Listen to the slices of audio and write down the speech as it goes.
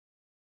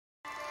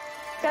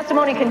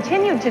Testimony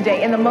continued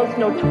today in the most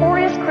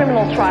notorious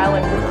criminal trial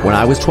in... When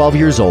I was 12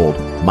 years old,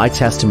 my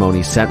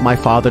testimony sent my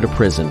father to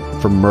prison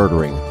for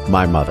murdering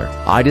my mother.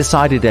 I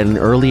decided at an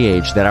early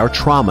age that our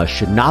trauma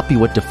should not be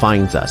what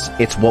defines us.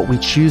 It's what we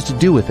choose to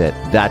do with it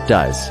that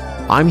does.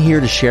 I'm here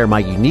to share my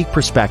unique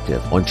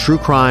perspective on true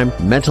crime,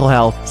 mental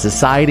health,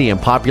 society, and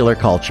popular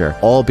culture,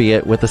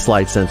 albeit with a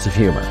slight sense of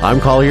humor. I'm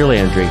Collier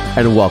Landry,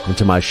 and welcome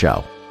to my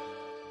show.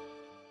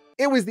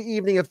 It was the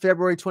evening of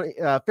February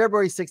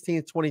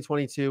 16th,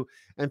 2022,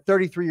 and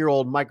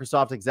 33-year-old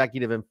Microsoft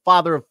executive and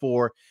father of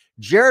four,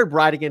 Jared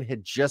Bridegan,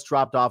 had just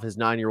dropped off his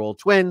 9-year-old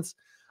twins,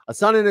 a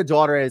son and a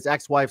daughter, at his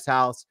ex-wife's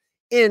house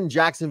in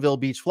Jacksonville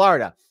Beach,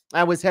 Florida,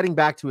 and was heading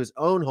back to his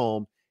own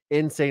home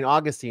in St.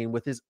 Augustine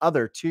with his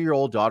other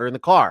 2-year-old daughter in the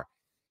car.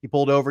 He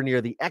pulled over near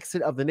the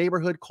exit of the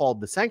neighborhood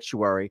called the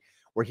Sanctuary,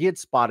 where he had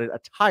spotted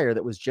a tire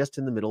that was just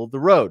in the middle of the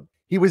road.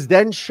 He was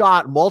then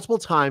shot multiple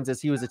times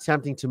as he was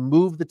attempting to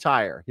move the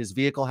tire. His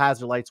vehicle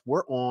hazard lights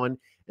were on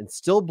and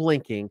still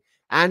blinking,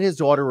 and his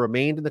daughter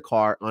remained in the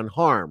car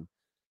unharmed.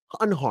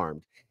 In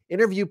an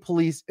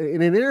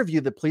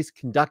interview that police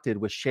conducted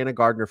with Shanna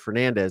Gardner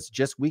Fernandez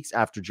just weeks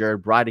after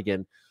Jared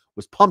Bridegan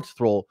was pumped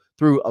full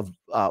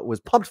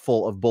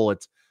of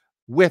bullets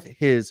with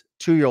his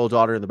 2-year-old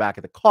daughter in the back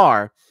of the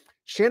car,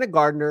 Shanna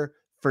Gardner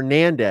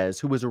Fernandez,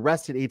 who was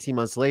arrested 18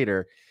 months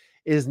later,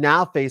 is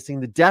now facing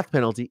the death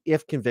penalty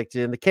if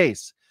convicted in the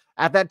case.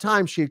 At that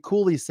time, she had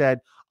coolly said,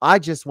 "I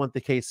just want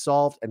the case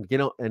solved and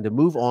to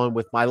move on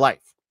with my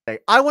life."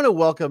 I want to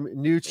welcome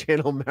new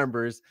channel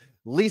members,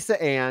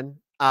 Lisa Ann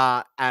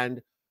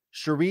and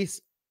Charisse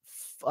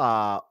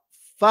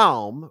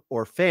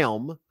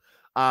Falm,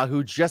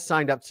 who just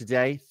signed up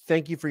today.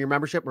 Thank you for your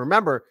membership.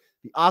 Remember,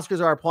 the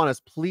Oscars are upon us.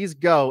 Please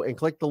go and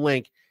click the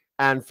link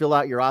and fill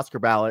out your Oscar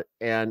ballot.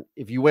 And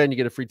if you win, you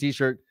get a free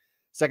t-shirt.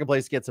 Second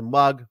place gets a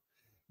mug.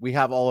 We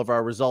have all of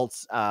our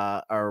results,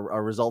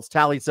 our results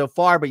tallied so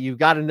far, but you've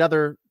got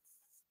another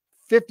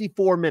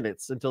 54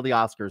 minutes until the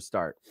Oscars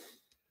start.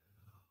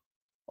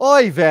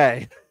 Oy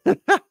vey.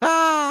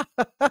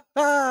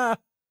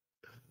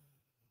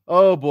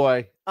 Oh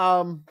boy.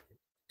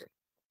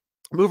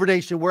 Mover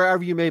Nation,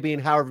 wherever you may be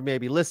and however you may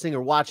be listening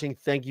or watching,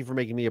 thank you for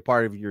making me a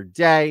part of your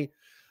day.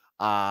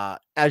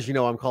 As you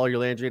know, I'm Collier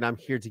Landry, and I'm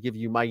here to give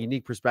you my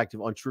unique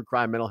perspective on true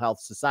crime, mental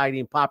health,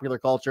 society, and popular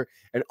culture,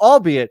 and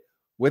albeit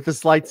with a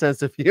slight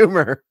sense of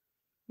humor.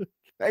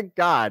 Thank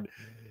God.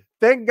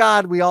 Thank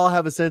God we all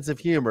have a sense of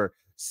humor.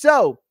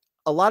 So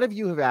a lot of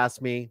you have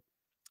asked me,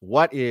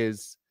 what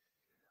is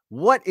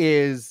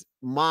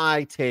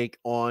my take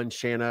on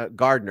Shanna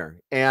Gardner?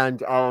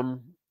 And,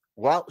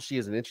 well, she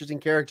is an interesting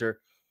character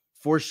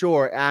for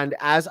sure. And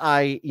as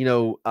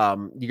you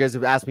guys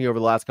have asked me over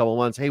the last couple of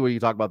months, hey, what do you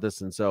talk about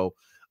this? And so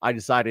I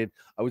decided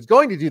I was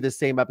going to do this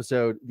same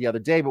episode the other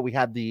day, but we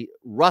had the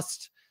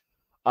Rust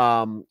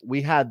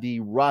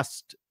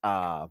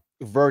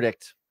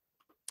verdict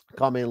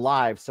come in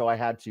live, so I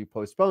had to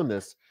postpone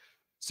this.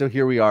 So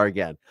here we are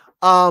again.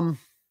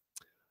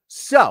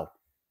 So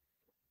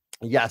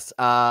yes,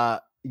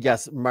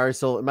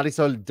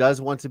 Marisol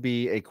does want to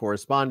be a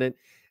correspondent,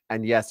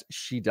 and yes,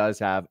 she does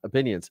have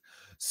opinions.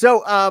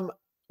 So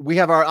we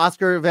have our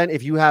Oscar event.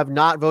 If you have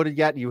not voted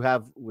yet, you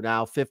have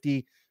now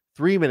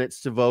 53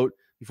 minutes to vote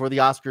before the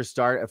Oscars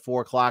start at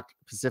 4 o'clock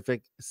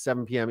Pacific,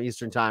 7 p.m.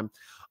 Eastern time.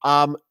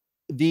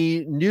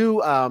 The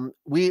new,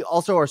 we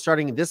also are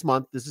starting this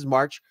month. This is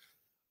March.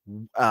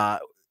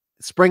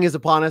 Spring is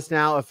upon us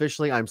now,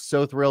 officially. I'm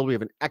so thrilled. We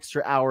have an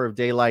extra hour of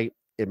daylight.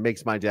 It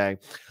makes my day.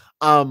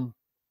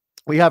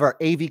 We have our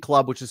AV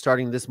Club, which is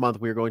starting this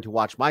month. We are going to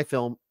watch my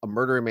film, A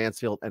Murder in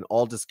Mansfield, and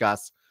all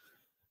discuss.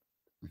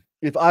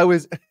 If I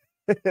was,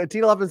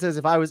 Tina Luffin says,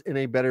 if I was in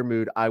a better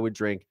mood, I would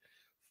drink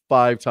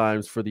 5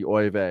 times for the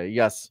Oy vey.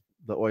 Yes,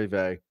 the Oy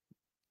vey.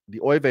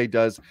 The Oy vey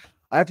does.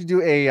 I'll have to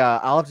do a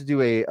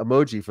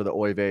emoji for the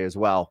Oy vey as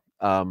well.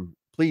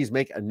 Please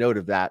make a note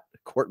of that,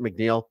 Court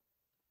McNeil.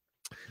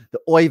 The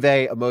Oy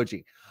vey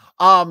emoji.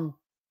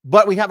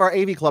 But we have our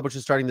AV Club, which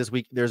is starting this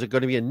week. There's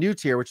going to be a new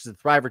tier, which is a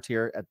Thriver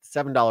tier at the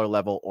 $7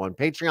 level on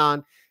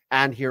Patreon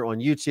and here on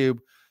YouTube.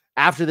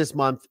 After this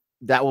month,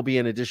 that will be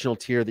an additional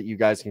tier that you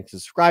guys can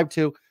subscribe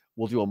to.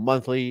 We'll do a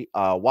monthly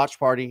watch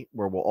party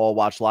where we'll all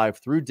watch live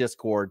through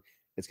Discord.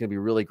 It's going to be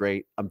really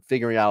great. I'm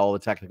figuring out all the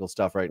technical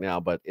stuff right now,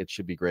 but it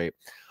should be great.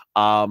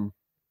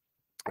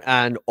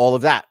 And all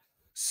of that.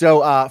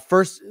 So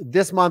first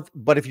this month,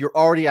 but if you're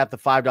already at the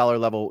 $5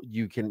 level,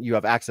 you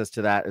have access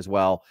to that as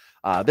well.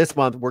 This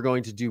month, we're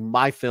going to do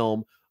my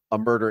film, A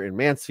Murder in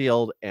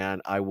Mansfield,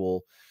 and I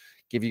will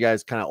give you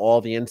guys kind of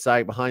all the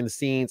insight behind the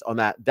scenes on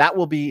that. That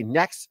will be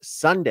next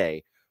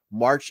Sunday,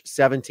 March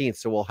 17th.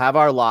 So we'll have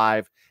our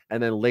live,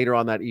 and then later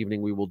on that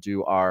evening, we will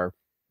do our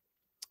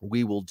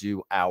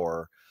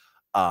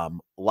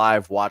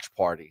live watch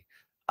party.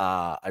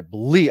 I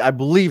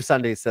believe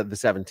Sunday said the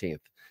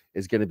 17th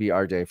is going to be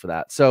our day for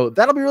that. So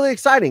that'll be really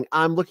exciting.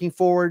 I'm looking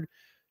forward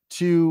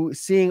to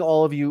seeing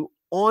all of you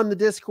on the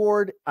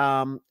Discord.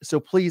 So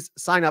please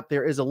sign up.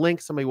 There is a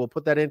link. Somebody will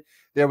put that in.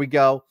 There we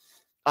go.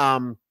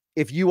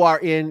 if you are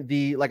in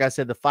the, like I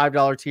said, the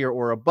 $5 tier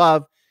or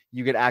above,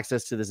 you get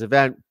access to this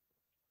event.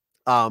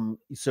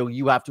 So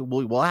you have to,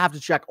 we'll have to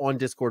check on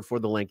Discord for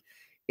the link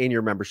in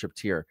your membership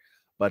tier,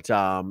 but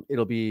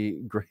it'll be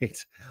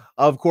great.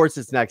 Of course,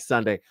 it's next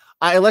Sunday.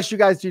 Unless you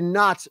guys do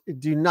not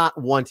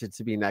want it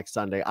to be next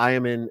Sunday. I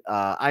am in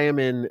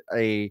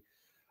a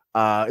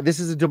this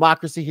is a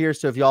democracy here,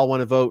 so if y'all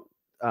want to vote,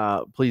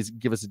 please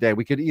give us a day.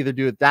 We could either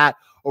do it that,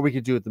 or we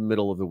could do it the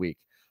middle of the week,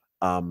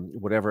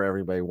 whatever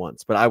everybody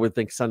wants. But I would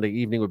think Sunday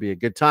evening would be a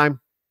good time.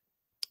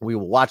 We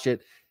will watch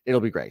it.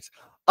 It'll be great.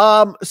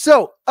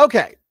 So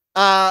okay.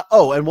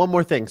 Oh, and one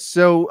more thing.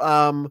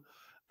 So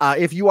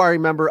if you are a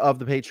member of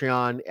the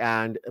Patreon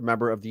and a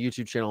member of the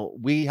YouTube channel,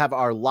 we have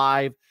our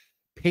live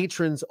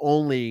patrons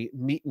only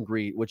meet and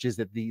greet, which is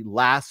at the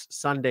last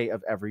Sunday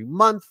of every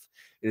month.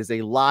 It is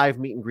a live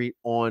meet and greet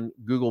on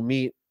Google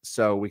Meet,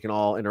 so we can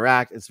all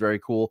interact. It's very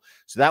cool.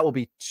 So that will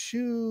be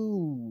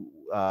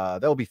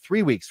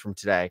 3 weeks from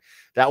today.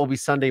 That will be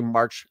Sunday,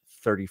 March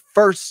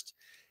 31st.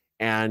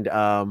 And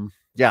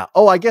yeah.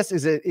 Oh, I guess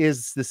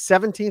is the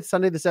 17th,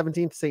 Sunday the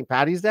 17th, St.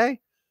 Patty's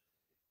Day?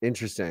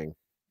 Interesting.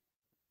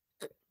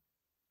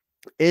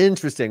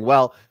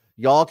 Well,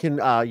 y'all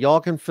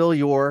can fill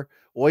your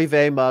Oy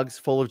vey mugs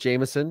full of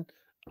Jameson,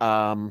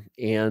 and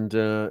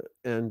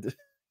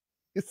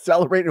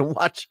celebrate and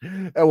watch,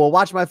 and we'll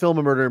watch my film,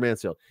 A Murder in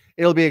Mansfield.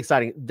 It'll be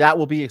exciting. That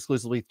will be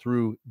exclusively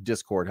through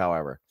Discord,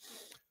 however.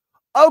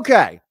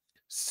 Okay,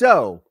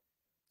 so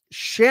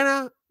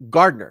Shanna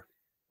Gardner,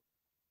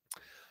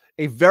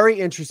 a very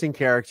interesting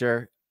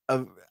character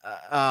of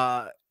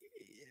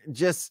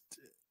just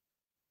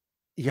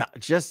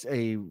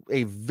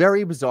a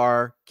very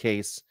bizarre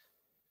case,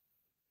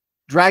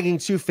 dragging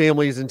two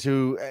families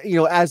into,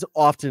 as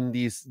often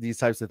these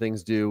types of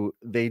things do,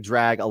 they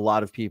drag a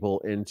lot of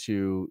people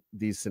into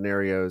these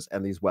scenarios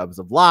and these webs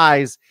of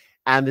lies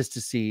and this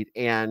deceit.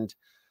 And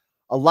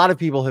a lot of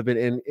people have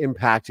been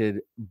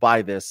impacted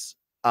by this,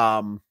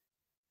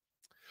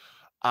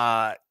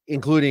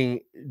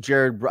 including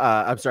Jared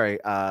Bridegan's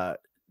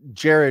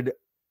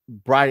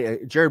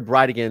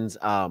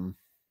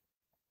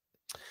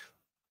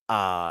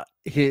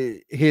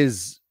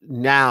his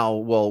now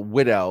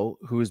widow,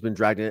 who has been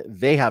dragged in.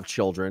 They have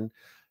children.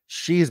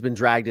 She has been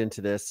dragged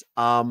into this.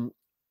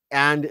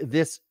 And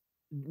this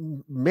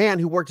man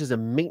who worked as a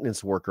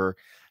maintenance worker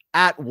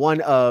at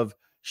one of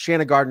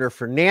Shanna Gardner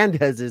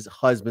Fernandez's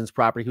husband's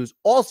property, who's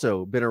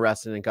also been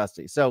arrested in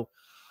custody. So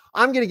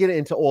I'm going to get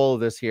into all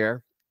of this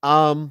here.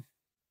 So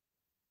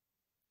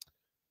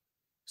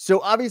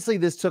obviously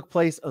this took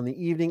place on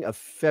the evening of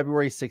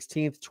February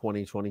 16th,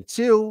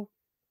 2022.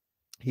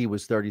 He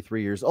was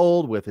 33 years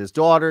old with his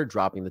daughter,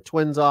 dropping the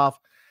twins off.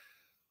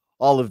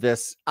 All of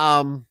this.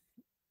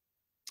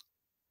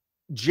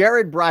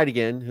 Jared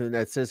Bridegan, who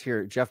that says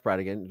here, Jeff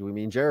Bridegan. Do we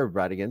mean Jared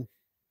Bridegan?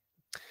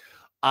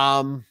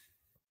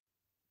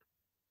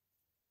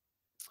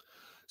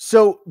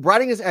 So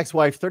Bridegan's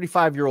ex-wife,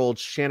 35-year-old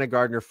Shanna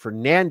Gardner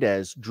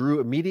Fernandez,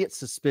 drew immediate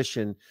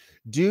suspicion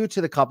due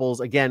to the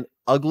couple's, again,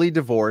 ugly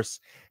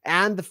divorce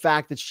and the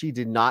fact that she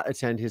did not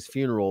attend his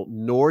funeral,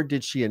 nor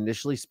did she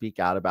initially speak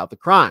out about the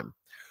crime.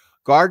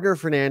 Gardner,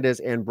 Fernandez,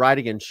 and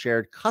Bridegan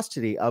shared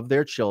custody of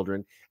their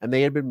children, and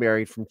they had been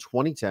married from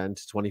 2010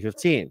 to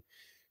 2015.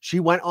 She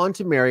went on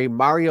to marry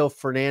Mario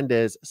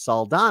Fernandez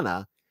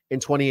Saldana in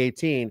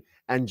 2018,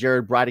 and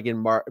Jared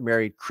Bridegan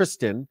married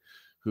Kristen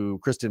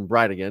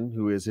Bridegan,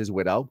 who is his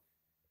widow,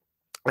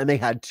 and they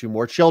had 2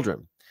 more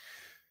children.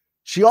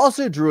 She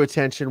also drew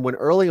attention when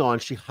early on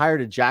she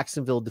hired a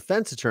Jacksonville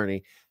defense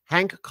attorney,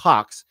 Hank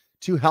Cox,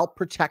 to help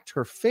protect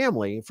her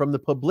family from the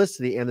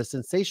publicity and the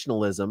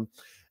sensationalism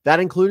that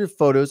included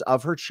photos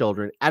of her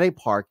children at a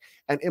park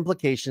and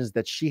implications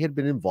that she had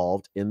been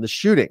involved in the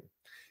shooting.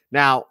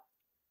 Now,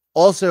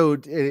 also,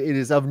 it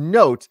is of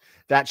note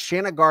that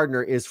Shanna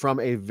Gardner is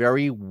from a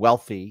very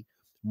wealthy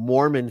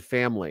Mormon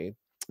family.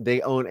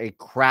 They own an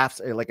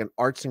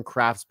arts and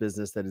crafts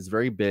business that is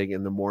very big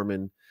in the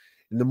Mormon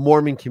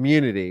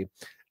community,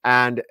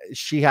 and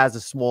she has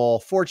a small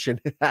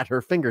fortune at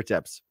her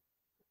fingertips.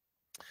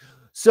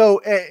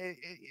 So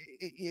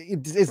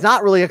it's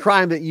not really a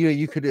crime that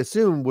you could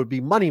assume would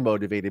be money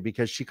motivated,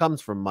 because she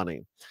comes from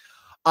money.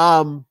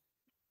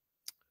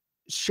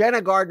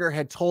 Shanna Gardner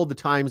had told the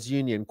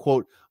Times-Union,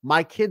 quote,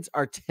 "My kids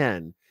are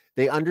 10.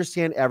 They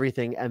understand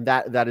everything and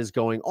that is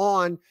going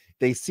on.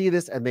 They see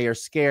this and they are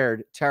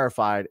scared,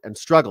 terrified, and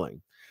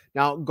struggling."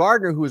 Now,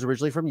 Gardner, who was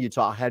originally from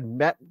Utah, had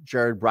met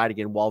Jared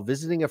Bridegan while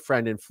visiting a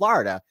friend in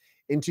Florida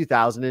in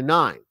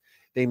 2009.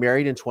 They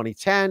married in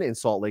 2010 in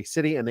Salt Lake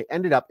City, and they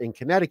ended up in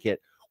Connecticut,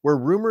 where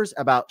rumors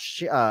about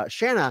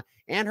Shanna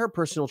and her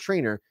personal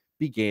trainer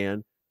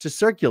began to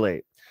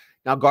circulate.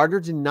 Now, Gardner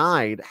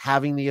denied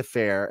having the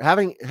affair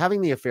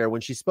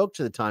when she spoke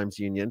to the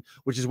Times-Union,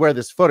 which is where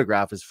this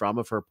photograph is from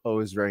of her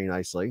posed very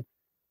nicely.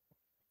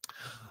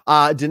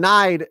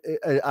 Denied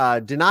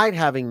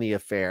having the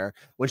affair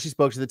when she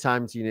spoke to the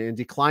Times-Union, and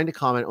declined to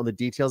comment on the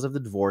details of the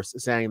divorce,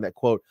 saying that,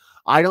 quote,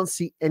 "I don't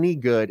see any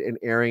good in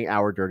airing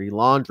our dirty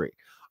laundry.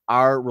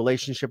 Our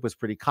relationship was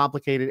pretty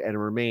complicated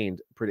and remained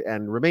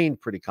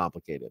pretty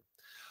complicated.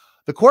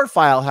 The court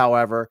file,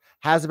 however,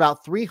 has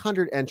about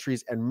 300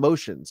 entries and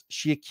motions.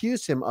 She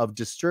accused him of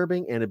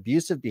disturbing and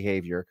abusive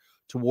behavior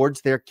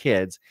towards their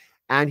kids,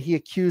 and he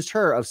accused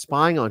her of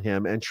spying on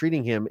him and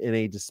treating him in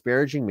a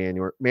disparaging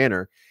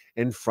manner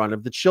in front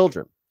of the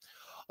children.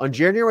 On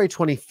January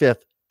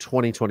 25th,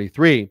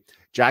 2023,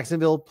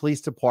 Jacksonville Police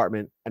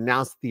Department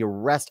announced the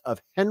arrest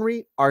of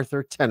Henry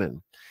Arthur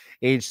Tenon,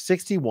 age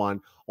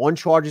 61, on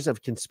charges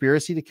of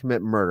conspiracy to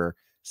commit murder,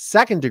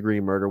 second-degree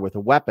murder with a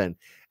weapon,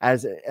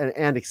 as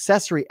an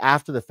accessory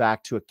after the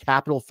fact to a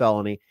capital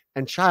felony,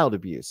 and child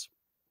abuse.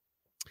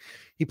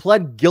 He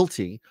pled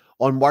guilty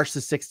on March the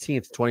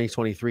 16th,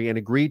 2023, and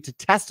agreed to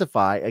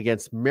testify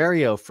against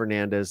Mario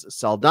Fernandez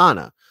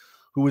Saldana,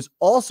 who was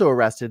also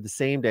arrested the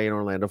same day in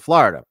Orlando,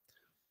 Florida.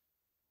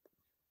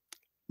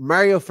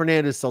 Mario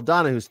Fernandez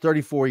Saldana, who's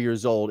 34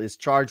 years old, is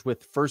charged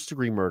with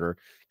first-degree murder,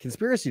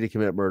 conspiracy to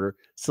commit murder,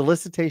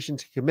 solicitation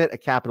to commit a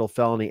capital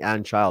felony,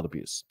 and child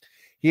abuse.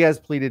 He has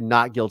pleaded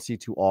not guilty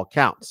to all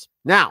counts.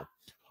 Now,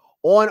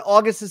 on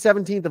August the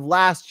 17th of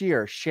last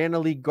year,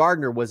 Shanna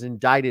Gardner was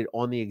indicted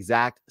on the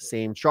exact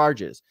same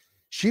charges.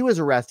 She was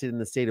arrested in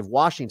the state of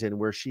Washington,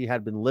 where she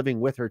had been living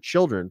with her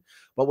children,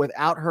 but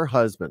without her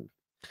husband.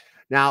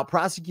 Now,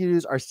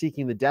 prosecutors are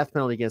seeking the death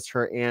penalty against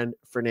her and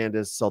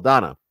Fernandez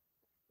Saldana.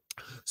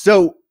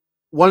 So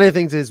one of the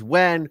things is,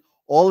 when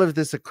all of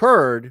this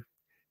occurred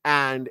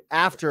and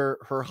after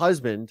her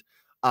husband,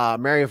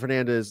 Mario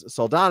Fernandez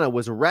Saldana,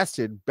 was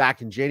arrested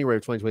back in January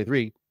of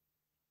 2023,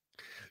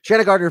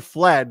 Shanna Gardner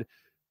fled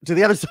to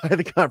the other side of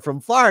the country from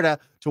Florida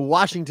to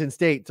Washington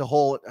State to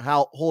hold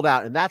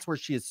out. And that's where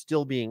she is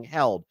still being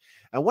held.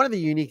 And one of the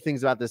unique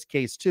things about this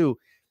case, too,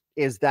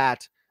 is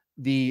that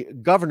the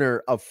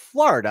governor of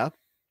Florida,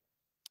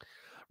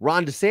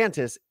 Ron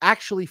DeSantis,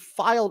 actually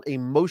filed a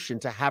motion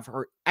to have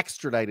her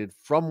extradited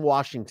from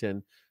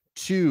Washington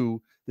to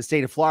the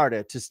state of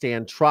Florida to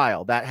stand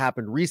trial. That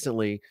happened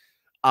recently.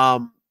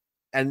 And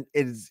it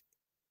is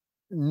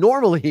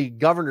normally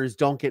governors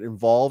don't get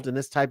involved in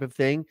this type of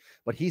thing,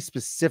 but he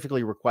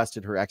specifically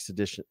requested her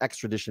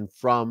extradition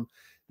from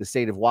the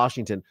state of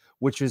Washington,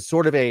 which is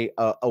sort of a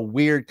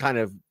weird kind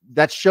of,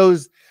 that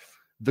shows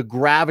the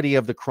gravity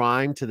of the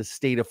crime to the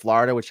state of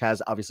Florida, which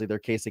has obviously their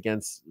case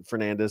against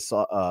Fernandez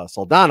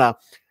Saldana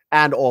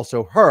and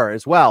also her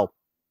as well.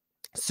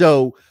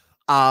 So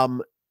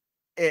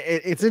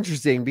it's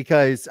interesting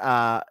because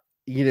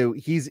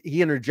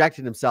he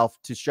interjected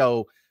himself to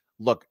show,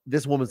 look,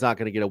 this woman's not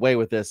going to get away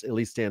with this, at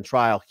least stand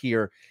trial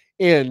here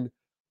in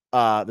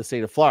the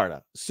state of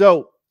Florida.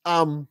 So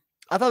I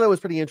thought that was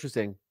pretty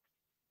interesting.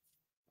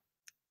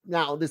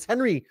 Now, this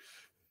Henry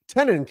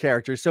Tenon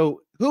character.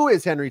 So who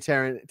is Henry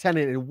Tenon,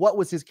 and what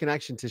was his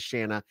connection to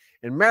Shanna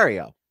and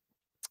Mario?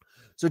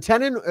 So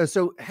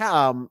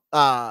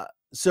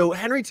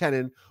Henry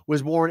Tenon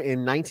was born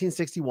in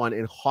 1961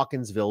 in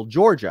Hawkinsville,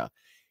 Georgia.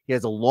 He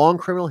has a long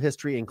criminal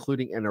history,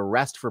 including an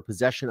arrest for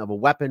possession of a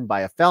weapon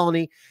by a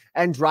felony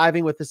and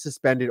driving with a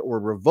suspended or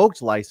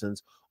revoked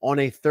license on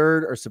a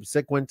third or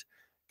subsequent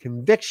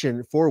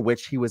conviction, for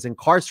which he was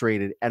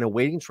incarcerated and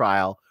awaiting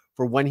trial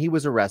for when he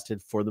was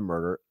arrested for the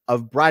murder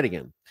of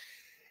Brightigan.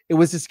 It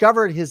was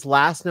discovered his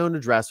last known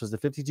address was the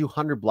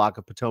 5200 block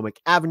of Potomac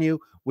Avenue,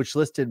 which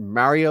listed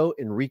Mario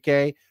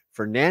Enrique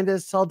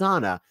Fernandez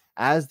Saldana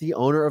as the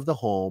owner of the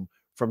home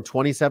from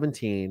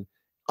 2017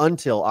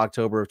 until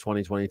October of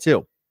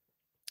 2022.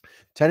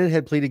 Tenon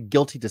had pleaded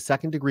guilty to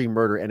second-degree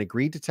murder and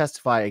agreed to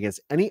testify against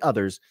any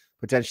others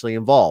potentially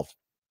involved.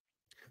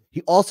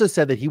 He also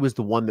said that he was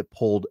the one that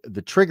pulled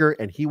the trigger,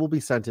 and he will be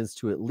sentenced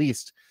to at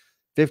least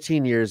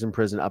 15 years in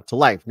prison up to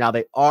life. Now,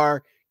 they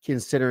are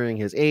considering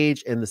his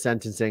age in the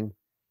sentencing,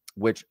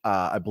 which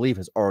I believe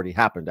has already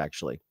happened,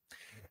 actually.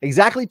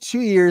 Exactly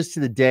 2 years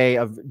to the day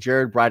of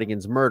Jared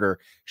Brightigan's murder,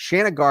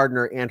 Shanna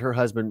Gardner and her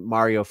husband,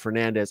 Mario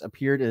Fernandez,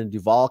 appeared in a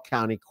Duval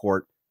County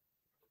court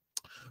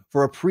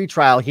for a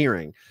pretrial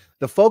hearing.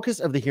 The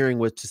focus of the hearing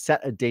was to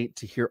set a date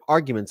to hear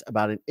arguments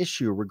about an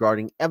issue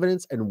regarding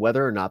evidence and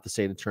whether or not the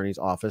state attorney's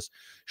office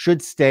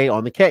should stay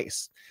on the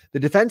case. The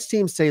defense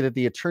team say that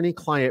the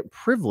attorney-client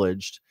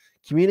privileged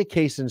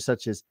communications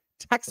such as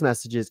text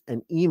messages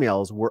and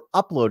emails were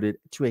uploaded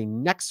to a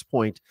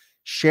NextPoint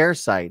share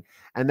site,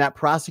 and that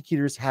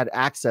prosecutors had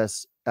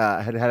access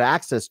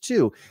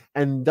to,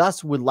 and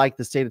thus would like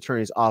the state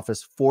attorney's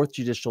office 4th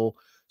Judicial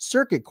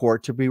Circuit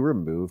Court to be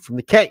removed from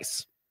the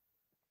case.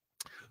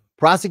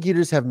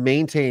 Prosecutors have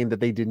maintained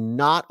that they did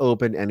not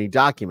open any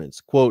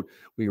documents. Quote,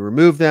 "We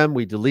removed them,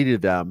 we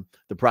deleted them,"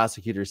 the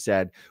prosecutor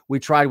said.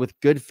 "We tried with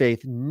good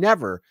faith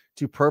never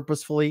to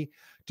purposely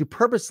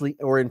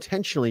or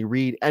intentionally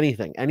read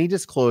anything. Any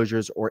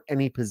disclosures or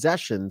any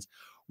possessions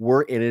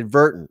were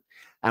inadvertent.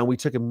 And we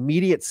took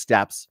immediate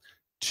steps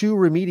to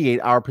remediate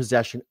our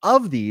possession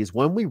of these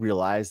when we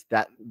realized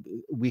that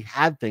we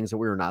had things that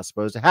we were not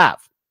supposed to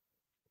have."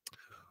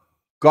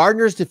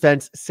 Gardner's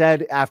defense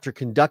said after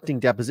conducting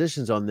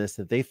depositions on this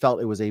that they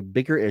felt it was a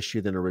bigger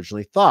issue than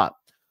originally thought.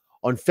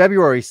 On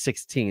February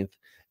 16th,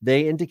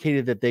 they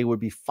indicated that they would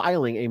be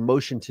filing a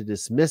motion to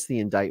dismiss the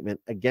indictment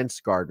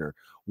against Gardner,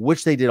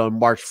 which they did on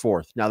March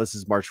 4th. Now, this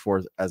is March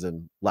 4th, as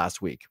in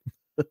last week.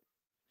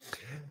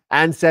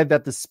 And said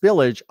that the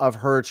spillage of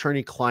her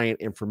attorney-client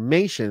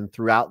information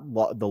throughout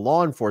the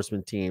law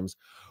enforcement teams,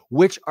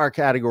 which are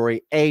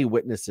Category A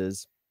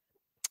witnesses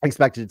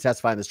expected to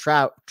testify in this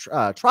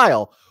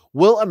trial,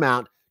 will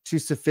amount to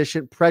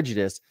sufficient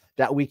prejudice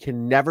that we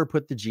can never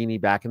put the genie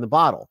back in the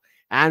bottle,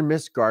 and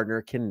Miss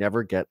Gardner can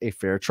never get a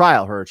fair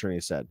trial, her attorney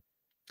said.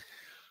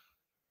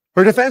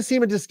 Her defense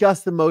team had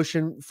discussed the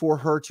motion for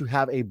her to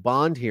have a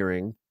bond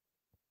hearing,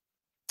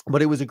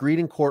 but it was agreed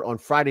in court on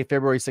Friday,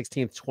 February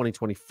 16th,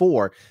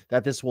 2024,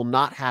 that this will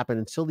not happen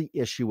until the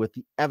issue with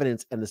the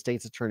evidence and the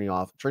state's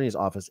attorney's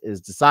office is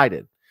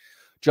decided.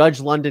 Judge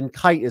London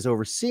Kite is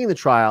overseeing the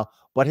trial,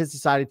 but has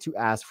decided to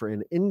ask for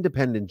an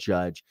independent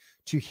judge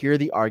to hear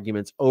the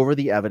arguments over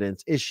the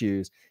evidence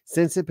issues,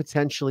 since it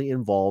potentially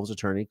involves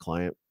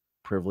attorney-client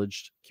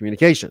privileged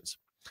communications.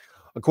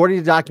 According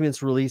to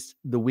documents released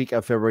the week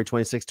of February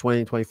 26,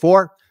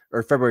 2024,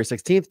 or February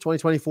 16th,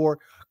 2024,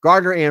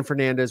 Gardner and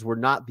Fernandez were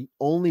not the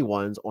only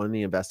ones on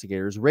the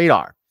investigators'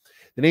 radar.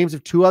 The names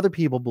of two other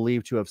people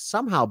believed to have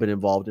somehow been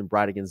involved in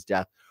Bradigan's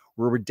death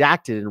were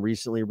redacted in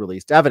recently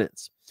released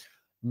evidence.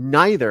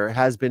 Neither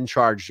has been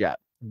charged yet.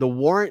 The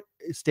warrant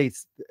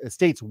states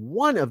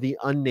one of the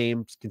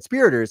unnamed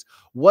conspirators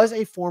was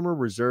a former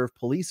reserve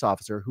police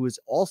officer who is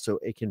also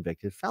a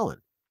convicted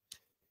felon.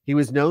 He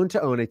was known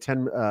to own a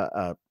 10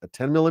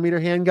 millimeter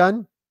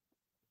handgun.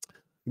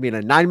 You mean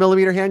a 9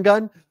 millimeter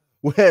handgun,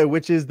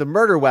 which is the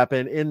murder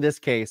weapon in this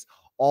case,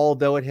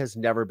 although it has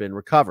never been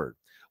recovered.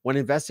 When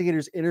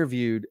investigators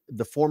interviewed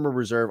the former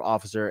reserve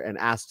officer and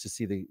asked to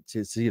see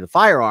the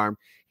firearm,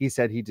 he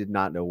said he did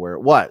not know where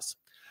it was.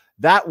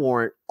 That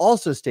warrant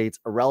also states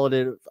a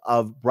relative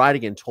of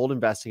Bradigan told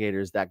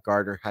investigators that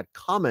Gardner had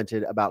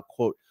commented about,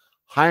 quote,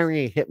 hiring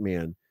a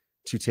hitman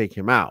to take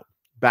him out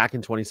back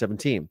in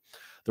 2017.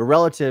 The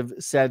relative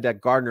said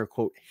that Gardner,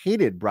 quote,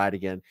 hated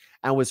Bradigan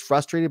and was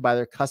frustrated by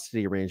their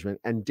custody arrangement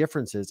and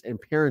differences in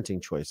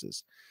parenting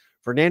choices.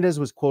 Fernandez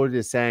was quoted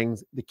as saying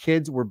the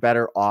kids were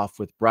better off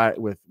with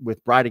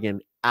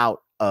Bradigan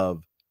out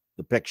of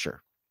the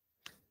picture.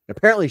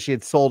 Apparently, she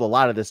had sold a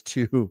lot of this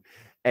to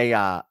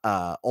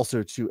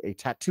also to a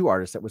tattoo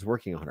artist that was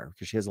working on her,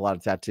 because she has a lot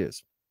of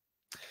tattoos.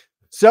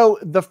 So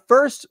the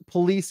first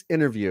police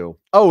interview.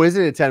 Oh, is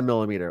it a 10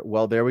 millimeter?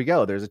 Well, there we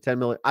go. There's a 10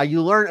 millimeter.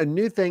 You learn a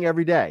new thing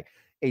every day.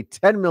 A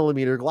 10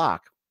 millimeter Glock.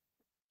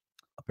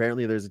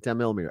 Apparently, there's a 10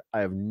 millimeter.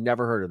 I have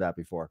never heard of that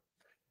before.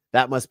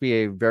 That must be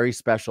a very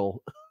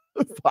special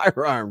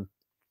firearm.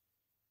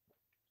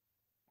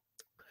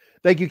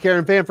 Thank you,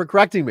 Karen Fan, for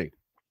correcting me.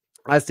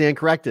 I stand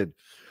corrected.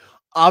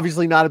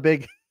 Obviously, not a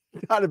big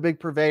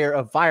purveyor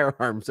of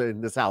firearms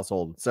in this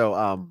household.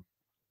 So,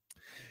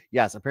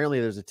 yes, apparently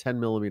there's a 10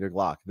 millimeter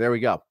Glock. There we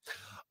go.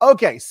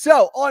 Okay,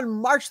 so on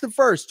March the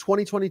 1st,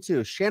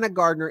 2022, Shanna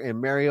Gardner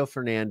and Mario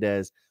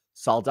Fernandez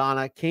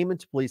Saldana came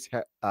into police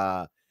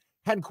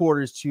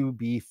headquarters to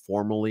be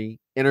formally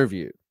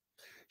interviewed.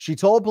 She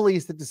told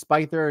police that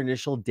despite their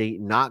initial date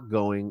not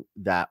going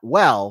that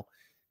well,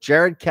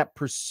 Jared kept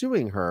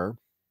pursuing her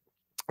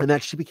and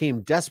that she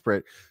became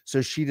desperate,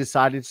 so she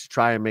decided to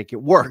try and make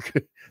it work.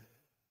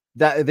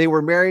 That they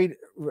were married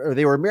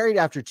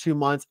after 2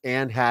 months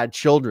and had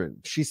children.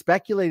 She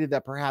speculated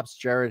that perhaps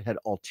Jared had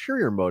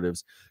ulterior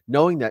motives,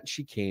 knowing that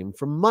she came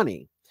from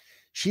money.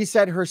 She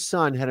said her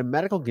son had a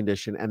medical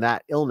condition and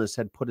that illness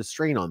had put a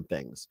strain on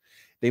things.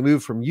 They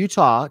moved from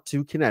Utah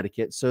to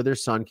Connecticut so their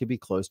son could be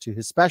close to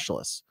his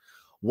specialists.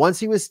 Once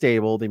he was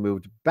stable, they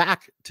moved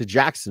back to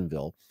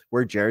Jacksonville,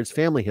 where Jared's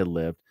family had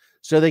lived,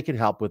 so they could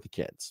help with the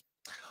kids.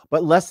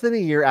 But less than a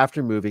year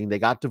after moving, they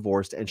got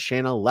divorced and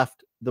Shanna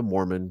left the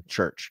Mormon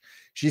church.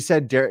 She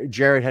said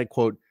Jared had,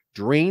 quote,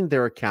 drained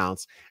their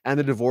accounts, and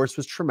the divorce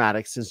was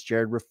traumatic since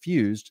Jared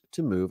refused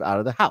to move out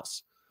of the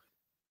house.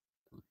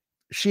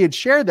 She had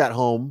shared that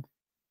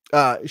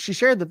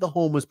the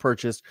home was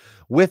purchased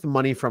with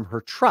money from her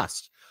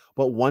trust.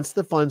 But once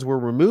the funds were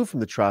removed from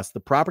the trust,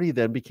 the property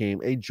then became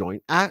a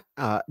joint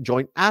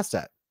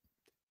asset.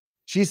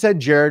 She said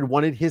Jared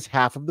wanted his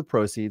half of the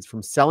proceeds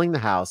from selling the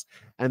house,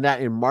 and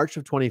that in March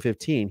of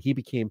 2015, he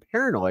became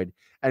paranoid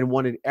and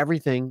wanted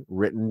everything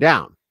written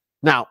down.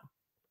 Now,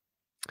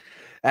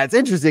 it's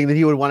interesting that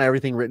he would want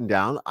everything written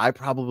down. I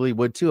probably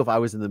would too if I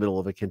was in the middle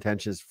of a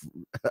contentious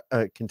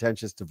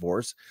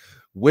divorce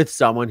with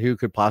someone who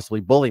could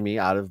possibly bully me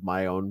out of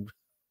my own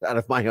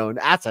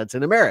assets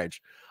in a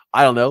marriage.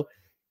 I don't know.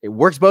 It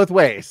works both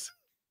ways.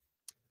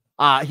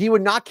 He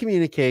would not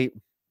communicate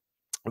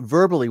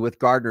verbally with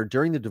Gardner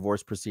during the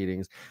divorce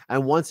proceedings,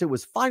 and once it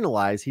was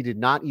finalized, he did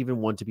not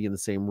even want to be in the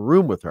same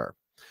room with her.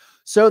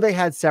 So they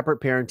had separate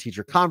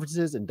parent-teacher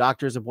conferences and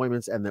doctor's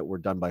appointments, and that were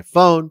done by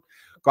phone.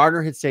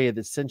 Gardner had stated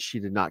that since she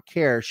did not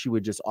care, she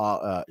would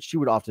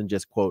often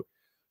just, quote,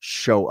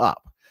 show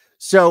up.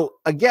 So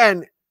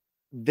again,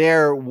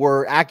 there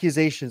were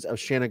accusations of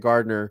Shanna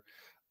Gardner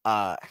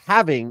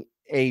having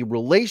a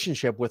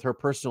relationship with her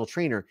personal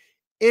trainer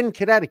in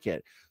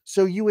Connecticut.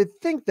 So you would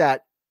think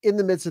that in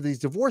the midst of these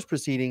divorce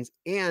proceedings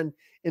and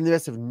in the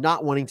midst of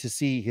not wanting to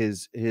see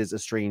his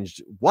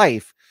estranged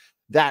wife,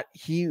 that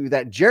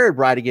Jared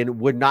Bridegan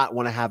would not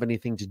want to have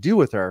anything to do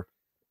with her,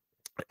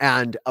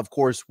 and of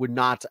course would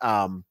not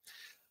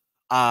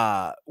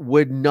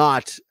would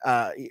not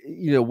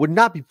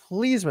be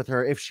pleased with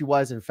her if she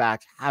was in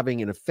fact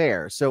having an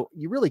affair. So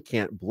you really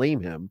can't blame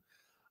him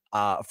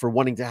for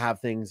wanting to have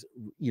things,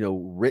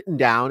 written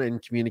down in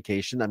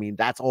communication. I mean,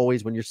 that's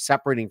always when you're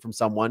separating from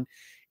someone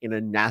in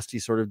a nasty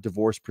sort of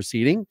divorce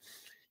proceeding.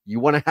 You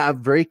want to have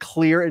very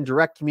clear and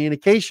direct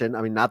communication.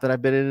 I mean, not that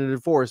I've been in a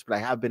divorce, but I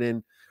have been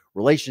in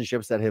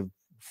relationships that have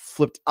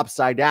flipped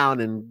upside down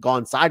and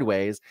gone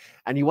sideways.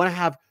 And you want to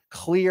have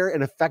clear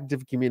and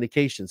effective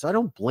communication. So I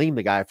don't blame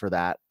the guy for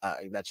that.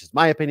 That's just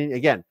my opinion.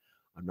 Again,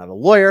 I'm not a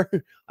lawyer.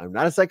 I'm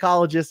not a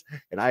psychologist,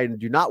 and I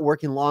do not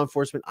work in law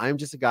enforcement. I'm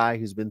just a guy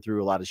who's been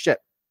through a lot of shit.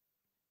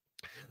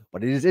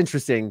 But it is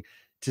interesting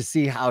to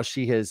see how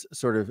she has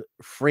sort of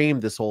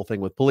framed this whole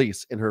thing with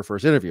police in her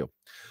first interview.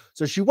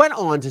 So she went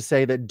on to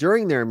say that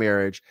during their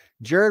marriage,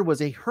 Jared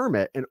was a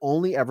hermit and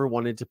only ever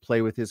wanted to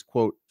play with his,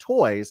 quote,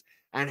 toys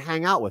and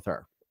hang out with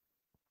her.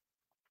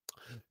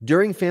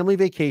 During family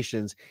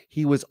vacations,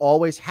 he was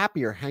always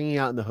happier hanging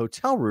out in the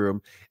hotel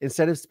room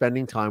instead of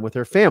spending time with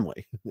her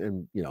family.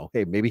 And,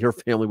 hey, maybe her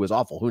family was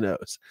awful. Who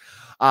knows?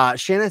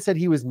 Shanna said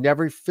he was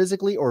never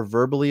physically or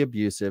verbally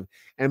abusive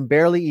and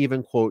barely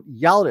even, quote,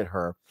 yelled at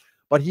her,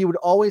 but he would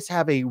always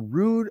have a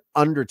rude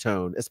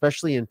undertone,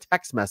 especially in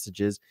text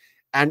messages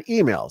and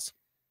emails.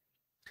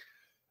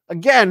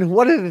 Again,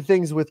 one of the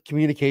things with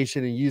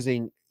communication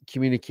and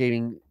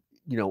communicating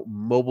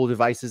mobile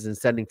devices and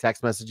sending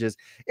text messages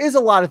is a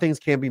lot of things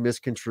can be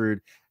misconstrued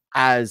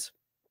as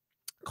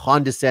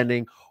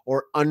condescending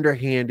or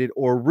underhanded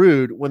or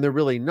rude when they're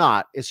really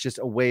not. It's just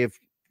a way of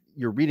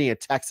you're reading a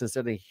text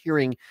instead of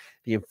hearing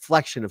the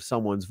inflection of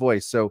someone's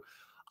voice. So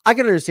I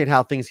can understand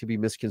how things can be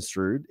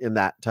misconstrued in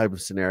that type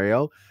of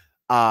scenario.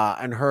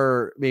 And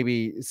her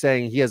maybe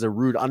saying he has a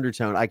rude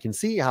undertone, I can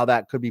see how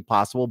that could be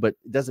possible, but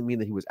it doesn't mean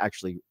that he was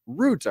actually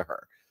rude to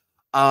her.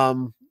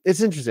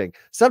 It's interesting.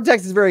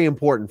 Subtext is very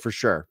important for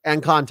sure,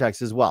 and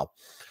context as well.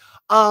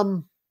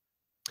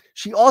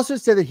 She also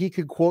said that he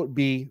could, quote,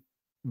 be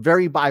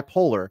very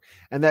bipolar,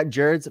 and that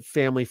Jared's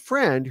family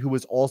friend, who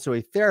was also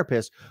a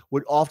therapist,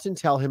 would often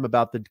tell him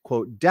about the,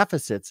 quote,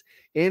 deficits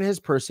in his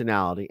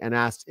personality, and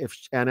asked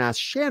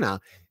Shanna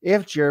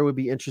if Jared would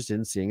be interested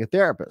in seeing a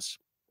therapist.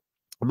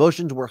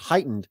 Emotions were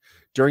heightened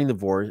during the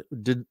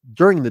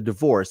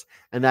divorce,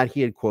 and that he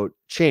had, quote,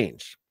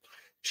 changed.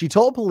 She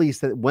told police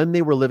that when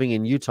they were living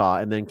in Utah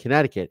and then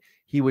Connecticut,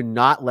 he would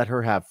not let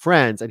her have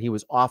friends, and he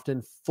was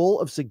often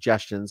full of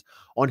suggestions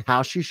on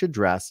how she should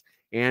dress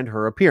and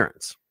her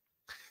appearance.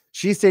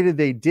 She stated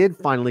they did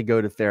finally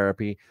go to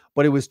therapy,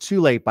 but it was too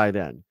late by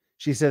then.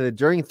 She said that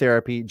during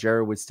therapy,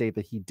 Jared would state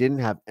that he didn't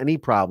have any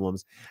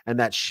problems and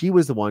that she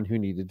was the one who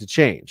needed to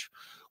change,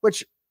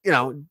 which,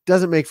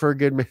 doesn't make for a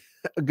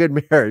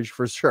good marriage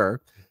for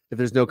sure if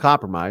there's no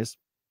compromise.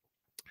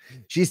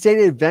 She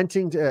started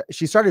venting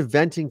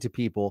to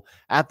people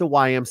at the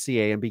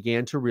YMCA and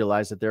began to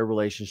realize that their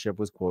relationship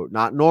was, quote,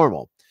 not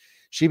normal.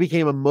 She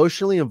became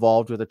emotionally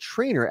involved with a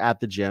trainer at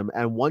the gym,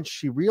 and once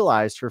she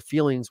realized her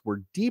feelings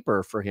were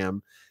deeper for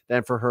him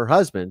than for her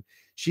husband,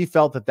 she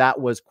felt that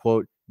was,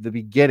 quote, the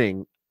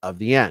beginning of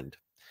the end.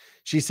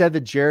 She said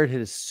that Jared had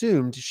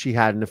assumed she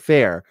had an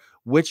affair,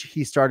 which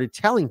he started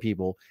telling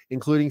people,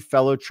 including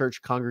fellow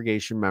church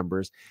congregation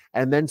members,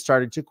 and then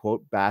started to,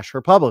 quote, bash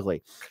her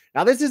publicly.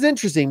 Now, this is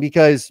interesting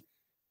because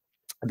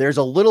there's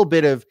a little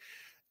bit of,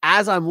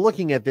 as I'm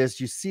looking at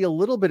this, you see a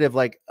little bit of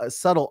like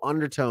subtle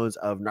undertones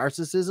of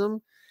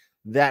narcissism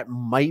that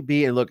might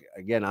be, and look,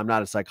 again, I'm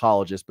not a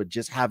psychologist, but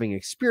just having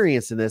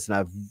experience in this, and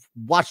I've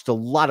watched a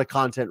lot of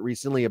content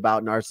recently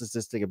about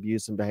narcissistic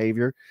abuse and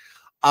behavior.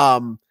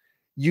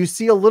 You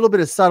see a little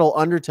bit of subtle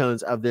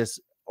undertones of this,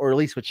 or at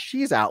least what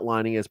she's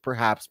outlining as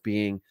perhaps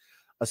being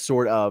a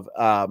sort of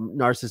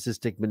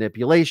narcissistic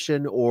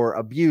manipulation or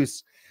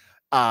abuse.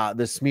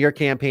 The smear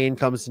campaign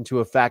comes into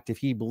effect if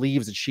he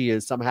believes that she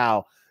is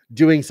somehow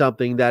doing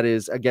something that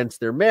is against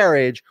their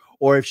marriage,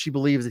 or if she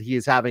believes that she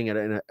is having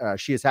an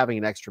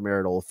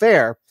extramarital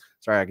affair.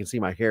 Sorry, I can see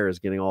my hair is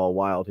getting all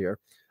wild here.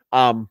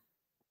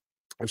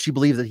 If she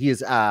believes that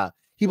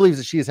he believes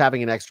that she is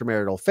having an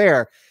extramarital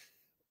affair,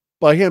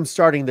 by him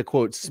starting the,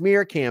 quote,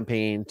 smear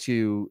campaign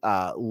to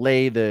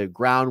lay the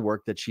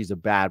groundwork that she's a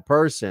bad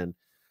person,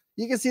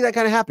 you can see that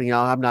kind of happening.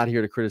 I'm not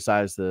here to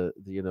criticize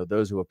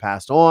those who have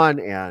passed on,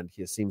 and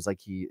he seems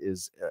like he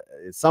is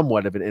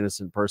somewhat of an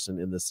innocent person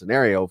in this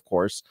scenario, of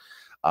course,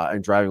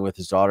 and driving with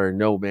his daughter.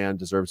 No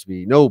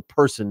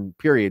person,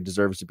 period,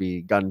 deserves to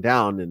be gunned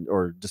down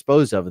or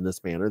disposed of in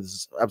this manner. This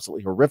is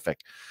absolutely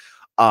horrific.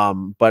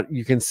 But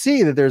you can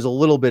see that there's a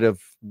little bit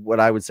of what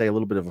I would say a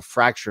little bit of a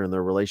fracture in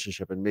their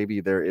relationship, and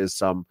maybe there is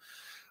some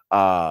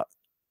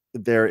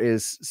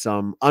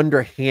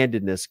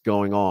underhandedness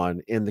going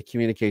on in the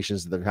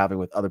communications that they're having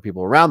with other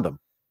people around them.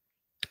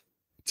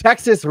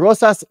 Texas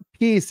Rosas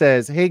P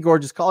says, "Hey,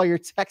 gorgeous caller,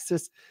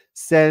 Texas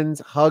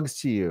sends hugs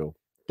to you."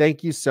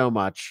 thank you so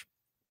much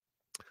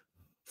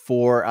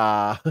for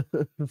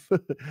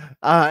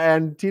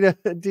and Tina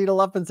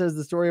Luffin says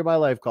the story of my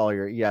life,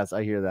 Collier. Yes,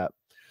 I hear that.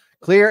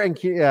 Clear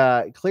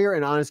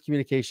and honest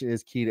communication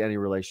is key to any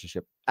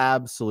relationship.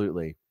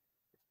 Absolutely.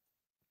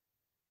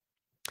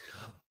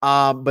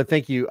 But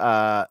thank you,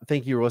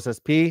 Rose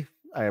SP.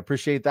 I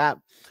appreciate that.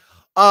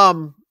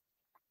 So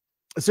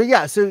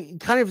yeah, so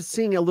kind of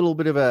seeing a little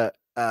bit of a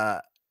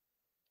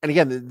and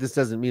again, this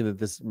doesn't mean that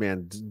this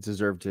man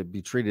deserved to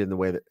be treated in the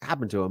way that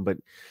happened to him, but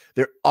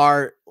there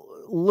are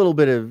a little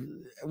bit of,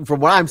 from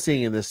what I'm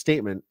seeing in this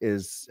statement,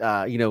 is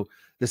the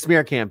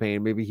smear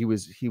campaign. Maybe he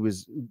was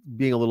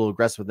being a little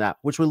aggressive with that,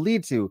 which would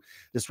lead to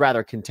this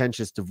rather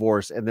contentious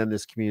divorce, and then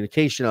this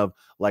communication of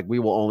like, we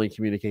will only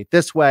communicate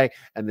this way,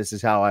 and this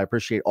is how I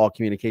appreciate all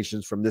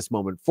communications from this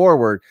moment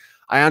forward.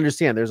 I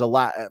understand there's a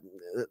lot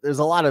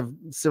of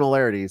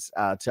similarities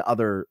to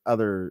other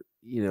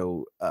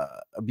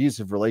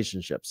abusive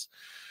relationships,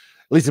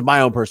 at least in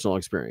my own personal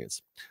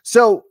experience.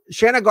 So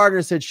Shanna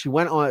Gardner said she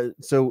went on.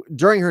 So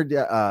during her,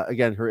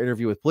 again, her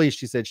interview with police,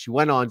 she said she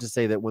went on to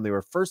say that when they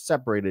were first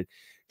separated,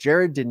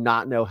 Jared did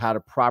not know how to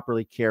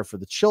properly care for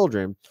the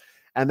children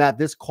and that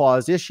this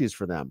caused issues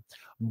for them,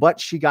 but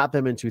she got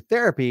them into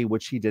therapy,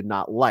 which he did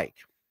not like.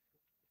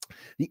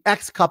 The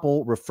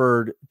ex-couple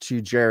referred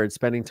to Jared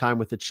spending time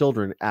with the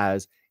children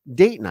as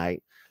date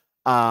night,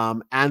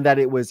 and that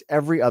it was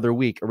every other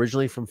week,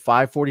 originally from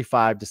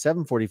 5:45 to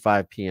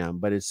 7:45 p.m.,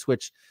 but it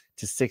switched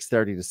to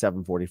 6:30 to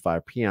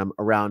 7:45 p.m.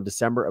 around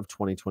December of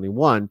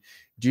 2021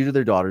 due to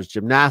their daughter's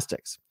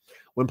gymnastics.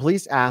 When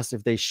police asked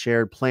if they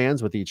shared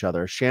plans with each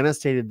other, Shanna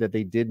stated that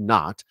they did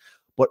not,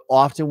 but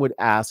often would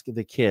ask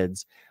the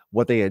kids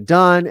what they had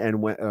done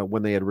and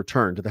when they had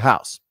returned to the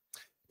house.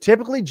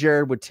 Typically,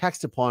 Jared would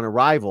text upon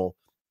arrival,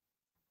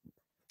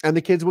 and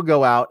the kids would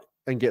go out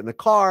and get in the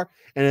car,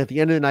 and at the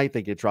end of the night,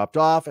 they get dropped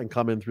off and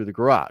come in through the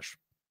garage.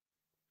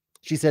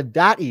 She said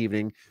that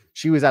evening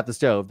she was at the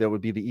stove. That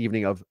would be the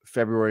evening of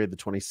February the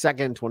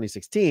 22nd,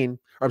 2016.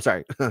 Or I'm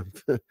sorry,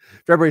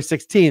 February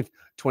 16th,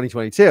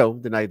 2022,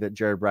 the night that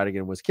Jared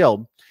Bradigan was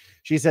killed.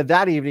 She said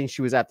that evening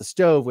she was at the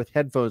stove with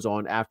headphones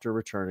on after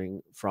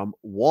returning from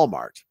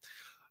Walmart.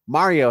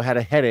 Mario had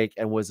a headache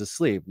and was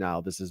asleep.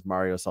 Now, this is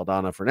Mario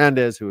Saldana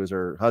Fernandez, who is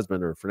her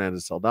husband, or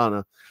Fernandez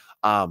Saldana,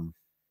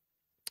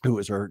 who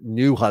was her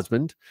new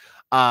husband.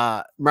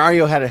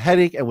 Mario had a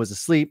headache and was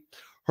asleep.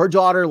 Her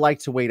daughter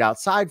liked to wait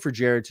outside for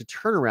Jared to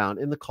turn around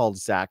in the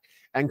cul-de-sac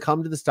and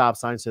come to the stop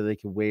sign so they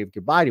could wave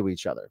goodbye to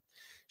each other.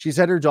 She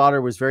said her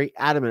daughter was very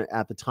adamant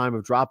at the time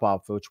of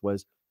drop-off, which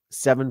was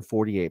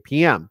 7:48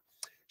 p.m.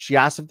 She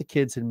asked if the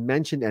kids had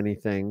mentioned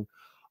anything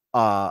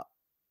off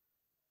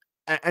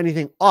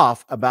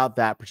about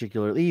that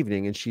particular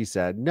evening, and she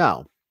said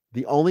no.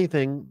 The only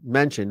thing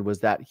mentioned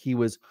was that he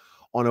was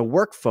on a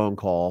work phone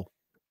call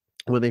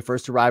when they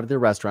first arrived at the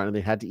restaurant and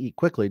they had to eat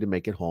quickly to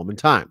make it home in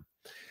time.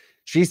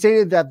 She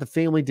stated that the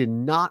family did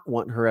not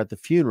want her at the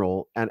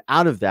funeral, and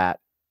out of that,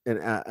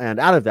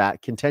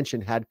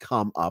 contention had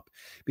come up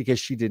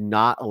because she did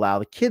not allow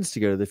the kids to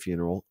go to the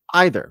funeral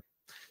either.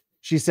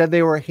 She said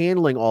they were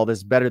handling all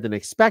this better than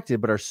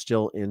expected, but are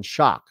still in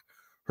shock.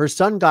 Her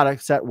son got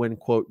upset when,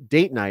 quote,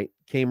 date night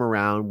came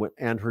around,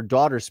 and her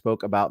daughter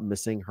spoke about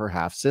missing her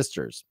half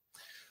sisters.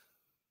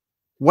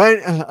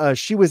 When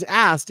she was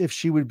asked if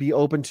she would be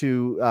open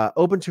to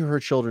her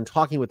children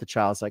talking with the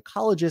child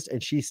psychologist,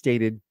 and she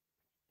stated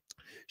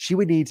she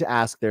would need to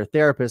ask their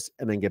therapist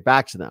and then get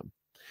back to them.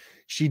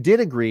 She did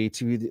agree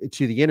to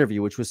the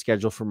interview, which was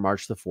scheduled for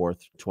March the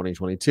 4th,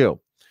 2022.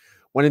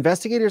 When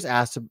investigators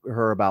asked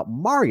her about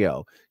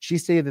Mario, she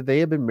stated that they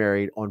had been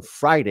married on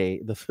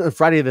Friday the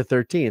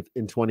 13th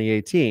in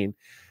 2018,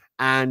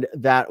 and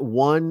that no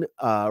one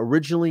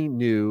originally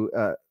knew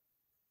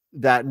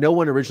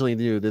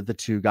that the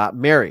two got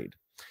married.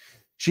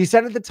 She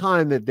said at the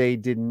time that they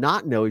did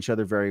not know each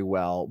other very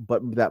well,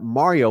 but that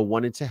Mario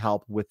wanted to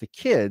help with the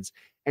kids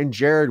and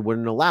Jared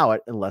wouldn't allow it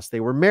unless they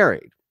were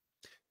married.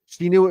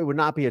 She knew it would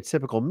not be a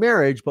typical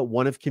marriage, but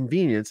one of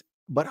convenience,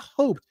 but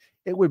hoped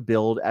it would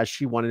build as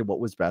she wanted what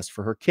was best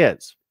for her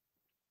kids.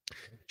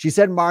 She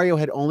said Mario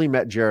had only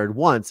met Jared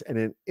once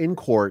and in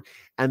court,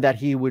 and that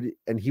he would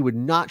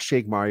not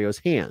shake Mario's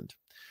hand.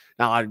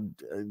 Now,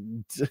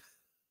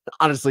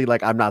 honestly,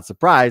 like, I'm not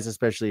surprised,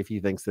 especially if he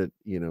thinks that,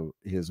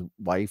 his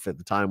wife at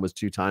the time was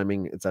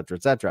two-timing, et cetera,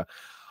 et cetera.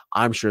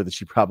 I'm sure that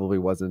she probably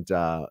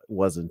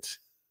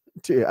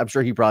I'm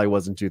sure he probably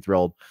wasn't too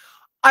thrilled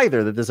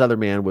either that this other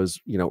man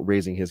was,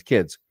 raising his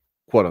kids,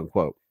 quote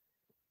unquote.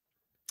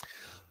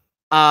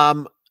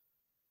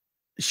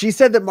 She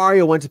said that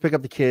Mario went to pick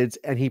up the kids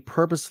and he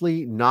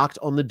purposely knocked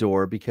on the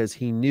door because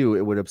he knew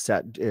it would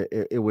upset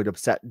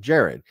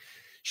Jared.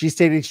 She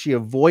stated she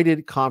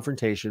avoided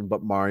confrontation,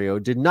 but Mario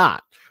did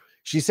not.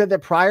 She said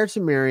that prior to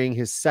marrying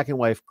his second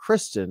wife,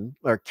 Kirsten,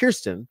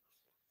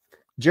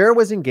 Jared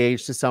was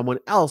engaged to someone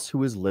else who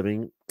was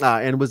living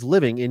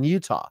in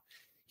Utah.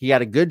 He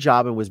had a good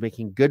job and was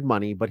making good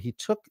money, but she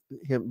took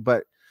him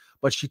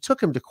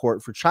to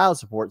court for child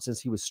support since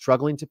he was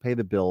struggling to pay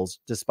the bills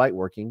despite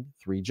working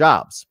 3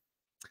 jobs.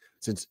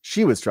 since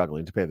she was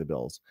struggling to pay the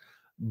bills,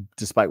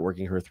 despite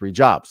working her 3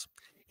 jobs.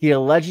 He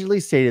allegedly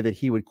stated that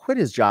he would quit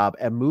his job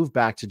and move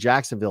back to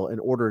Jacksonville in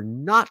order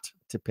not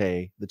to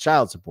pay the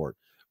child support,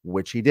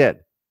 which he did.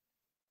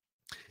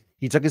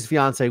 He took his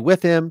fiancee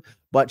with him,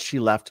 but she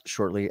left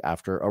shortly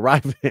after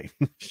arriving.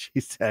 She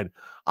said,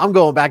 "I'm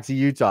going back to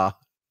Utah.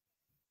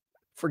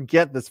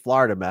 Forget this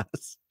Florida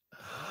mess."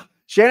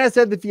 Shanna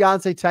said the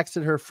fiancé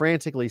texted her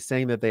frantically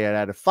saying that they had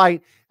had a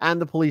fight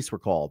and the police were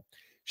called.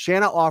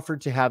 Shanna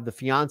offered to have the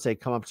fiancé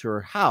come up to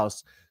her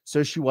house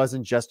so she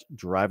wasn't just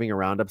driving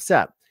around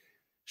upset.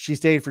 She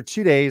stayed for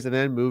 2 days and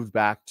then moved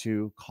back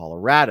to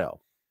Colorado,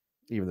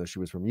 even though she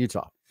was from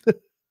Utah.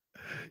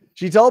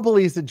 She told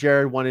police that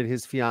Jared wanted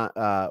his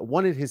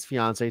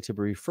fiancé to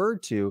be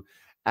referred to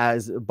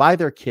as by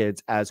their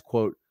kids as,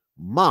 quote,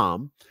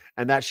 mom,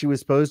 and that she was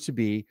supposed to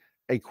be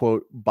a,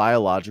 quote,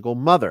 biological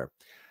mother.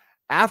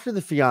 After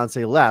the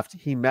fiancé left,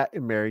 he met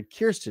and married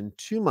Kirsten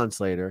 2 months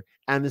later,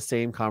 and the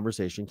same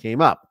conversation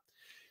came up.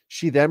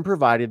 She then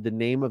provided the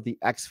name of the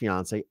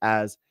ex-fiancé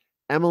as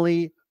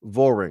Emily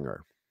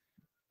Vohringer.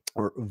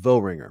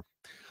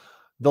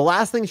 The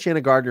last thing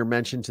Shanna Gardner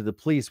mentioned to the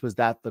police was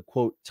that the,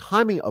 quote,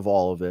 timing of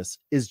all of this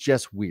is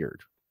just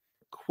weird.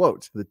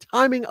 Quote, the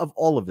timing of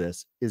all of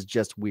this is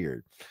just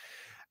weird.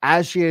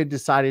 As she had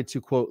decided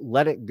to, quote,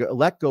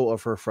 let go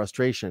of her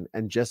frustration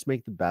and just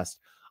make the best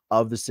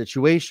of the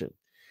situation.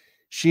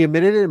 She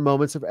admitted in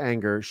moments of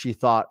anger she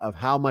thought of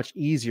how much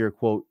easier,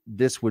 quote,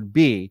 this would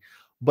be,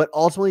 but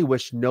ultimately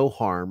wished no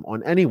harm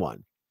on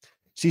anyone.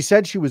 She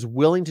said she was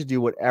willing to do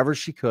whatever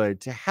she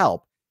could to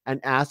help and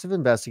asked if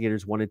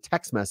investigators wanted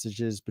text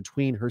messages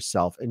between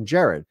herself and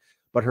Jared,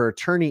 but her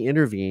attorney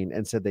intervened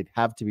and said they'd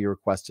have to be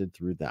requested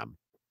through them.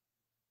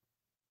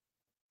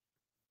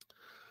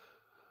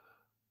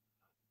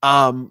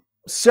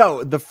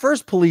 So the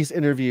first police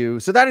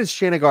interview, so that is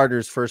Shanna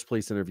Gardner's first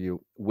police interview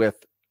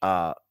with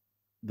the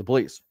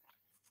police.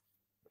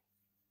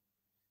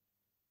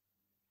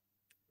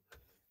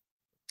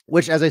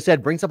 Which, as I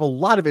said, brings up a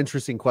lot of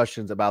interesting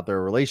questions about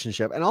their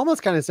relationship and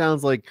almost kind of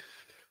sounds like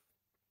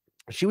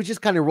she was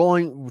just kind of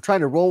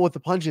trying to roll with the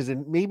punches,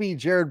 and maybe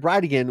Jared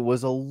Bridegan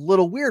was a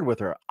little weird with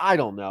her. I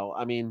don't know.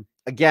 I mean,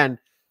 again,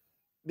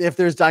 if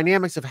there's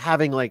dynamics of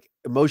having like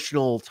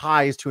emotional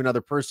ties to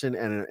another person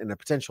and a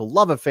potential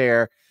love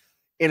affair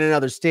in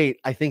another state,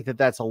 I think that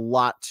that's a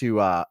lot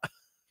to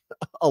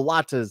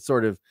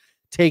sort of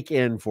take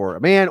in for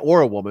a man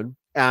or a woman.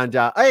 And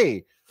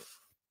hey,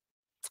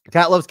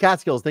 Cat Loves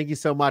Catskills, thank you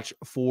so much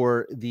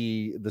for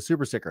the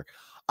super sticker.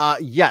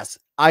 Yes,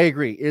 I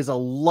agree. It is a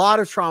lot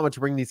of trauma to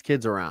bring these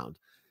kids around.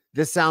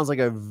 This sounds like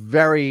a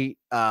very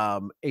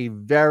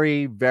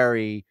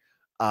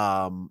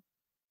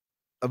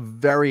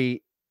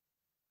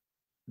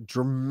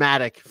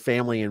dramatic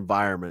family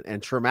environment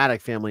and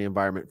traumatic family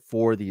environment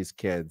for these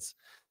kids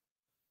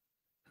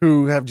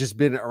who have just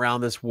been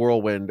around this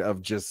whirlwind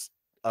of just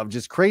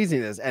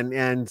craziness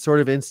and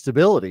sort of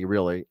instability,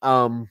 really.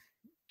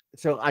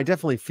 So I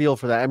definitely feel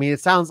for that. I mean,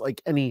 it sounds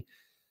like any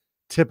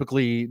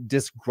typically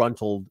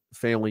disgruntled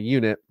family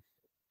unit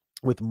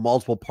with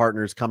multiple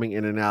partners coming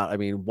in and out. I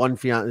mean, one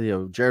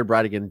fiance, Jared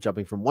Bridegan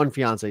jumping from one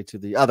fiance to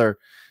the other,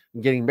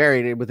 and getting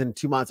married and within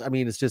 2 months. I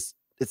mean, it's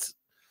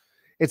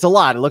a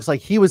lot. It looks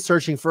like he was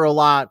searching for a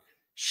lot.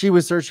 She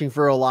was searching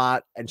for a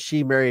lot, and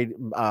she married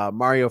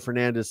Mario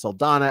Fernandez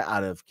Saldana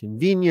out of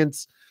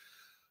convenience.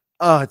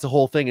 It's a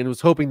whole thing, and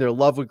was hoping their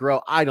love would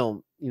grow. I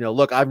don't,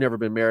 look, I've never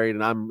been married,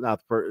 and I'm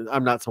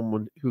not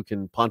someone who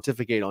can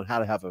pontificate on how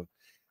to have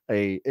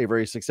a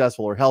very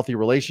successful or healthy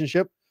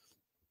relationship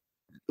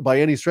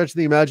by any stretch of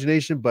the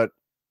imagination, but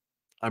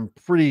I'm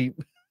pretty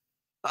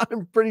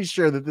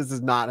sure that this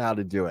is not how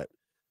to do it.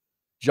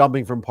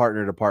 Jumping from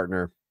partner to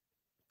partner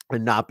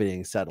and not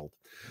being settled.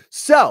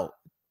 So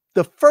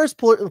the first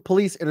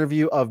police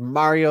interview of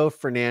Mario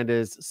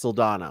Fernandez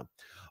Saldana.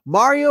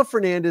 Mario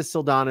Fernandez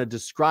Saldana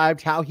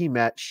described how he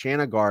met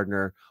Shanna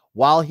Gardner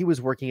while he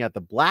was working at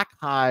the Black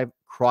Hive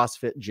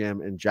CrossFit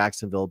gym in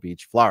Jacksonville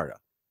Beach, Florida.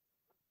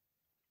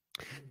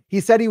 He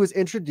said he was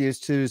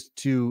introduced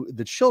to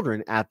the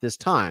children at this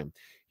time.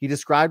 He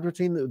described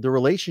the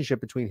relationship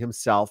between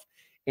himself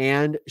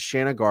and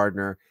Shanna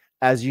Gardner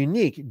as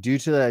unique due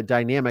to the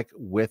dynamic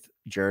with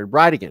Jared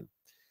Bridegan.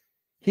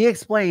 He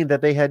explained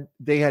that they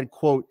had,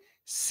 quote,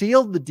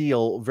 sealed the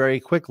deal very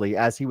quickly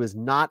as he was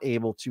not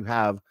able to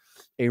have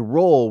a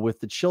role with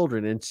the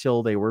children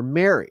until they were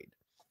married.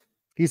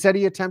 He said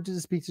he attempted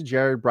to speak to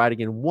Jared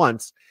Bridegan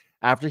once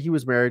after he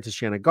was married to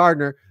Shanna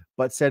Gardner,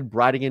 but said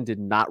Bridegan did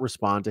not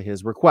respond to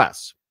his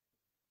requests.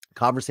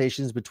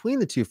 Conversations between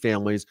the two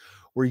families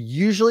were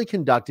usually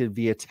conducted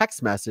via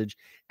text message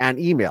and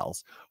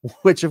emails,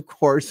 which of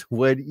course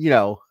would,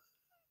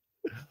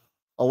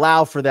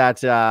 allow for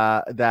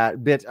that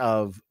bit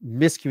of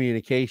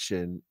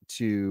miscommunication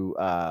to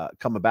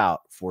come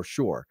about for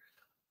sure.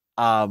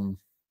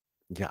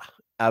 Yeah,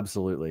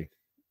 absolutely.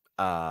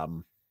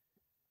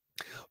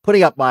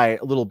 Putting up my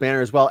little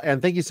banner as well.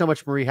 And thank you so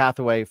much, Marie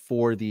Hathaway,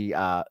 for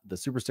the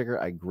super sticker.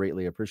 I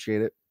greatly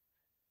appreciate it.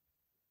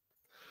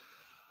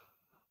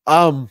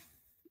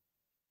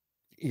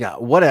 Yeah,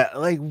 what a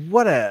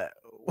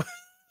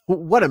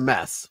what a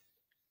mess.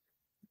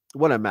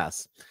 What a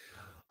mess.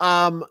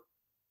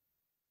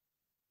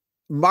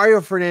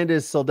 Mario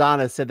Fernandez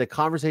Saldana said that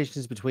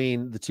conversations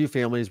between the two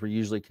families were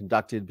usually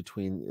conducted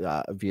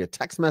via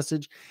text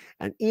message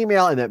and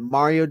email, and that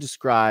Mario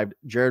described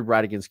Jared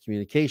Bradigan's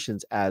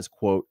communications as,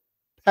 quote,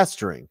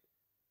 pestering.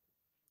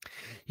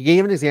 He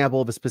gave an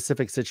example of a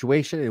specific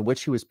situation in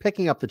which he was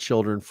picking up the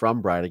children from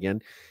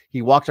Bradigan.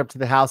 He walked up to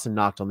the house and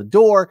knocked on the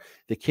door.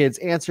 The kids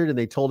answered, and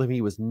they told him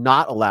he was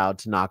not allowed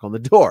to knock on the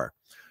door.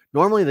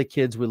 Normally, the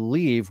kids would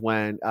leave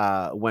when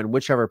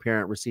whichever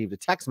parent received a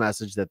text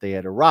message that they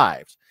had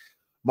arrived.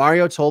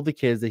 Mario told the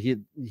kids that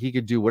he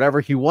could do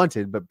whatever he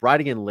wanted, but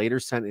Bradigan later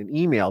sent an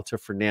email to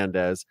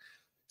Fernandez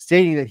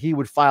stating that he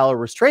would file a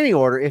restraining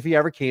order if he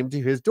ever came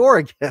to his door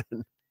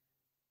again.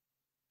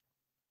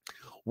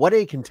 What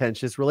a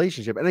contentious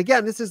relationship. And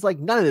again, this is like,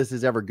 none of this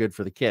is ever good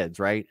for the kids,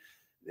 right?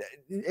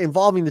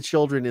 Involving the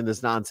children in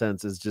this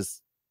nonsense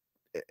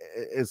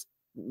is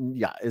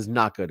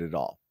not good at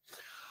all.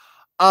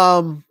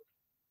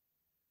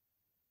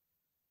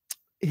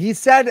 He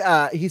said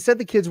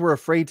the kids were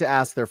afraid to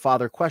ask their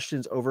father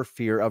questions over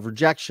fear of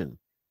rejection.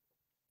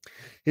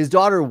 His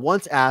daughter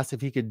once asked if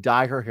he could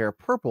dye her hair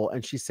purple,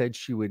 and she said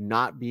she would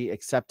not be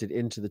accepted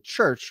into the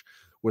church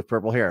with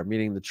purple hair,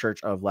 meaning the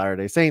Church of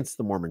Latter-day Saints,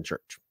 the Mormon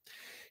Church.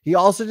 He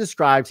also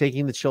described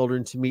taking the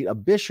children to meet a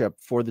bishop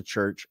for the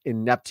church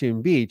in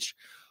Neptune Beach,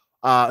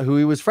 who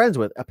he was friends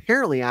with.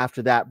 Apparently,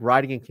 after that,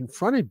 Bradigan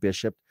confronted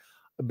Bishop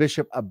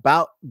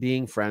about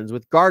being friends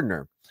with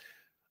Gardner.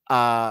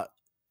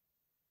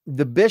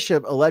 The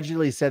bishop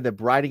allegedly said that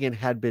Bradigan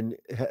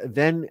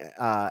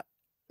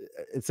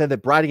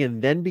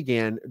then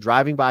began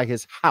driving by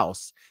his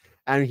house,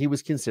 and he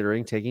was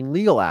considering taking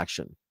legal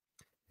action.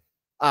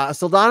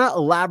 Saldana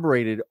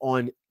elaborated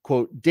on,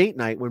 quote, date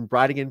night when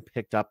Bradigan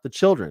picked up the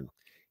children.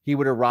 He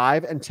would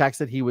arrive and text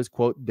that he was,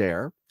 quote,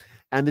 there,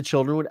 and the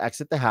children would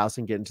exit the house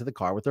and get into the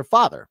car with their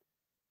father.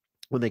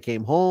 When they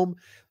came home,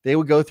 they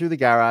would go through the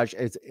garage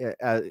if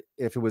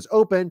it was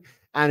open,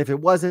 and if it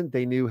wasn't,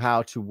 they knew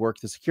how to work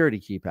the security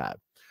keypad.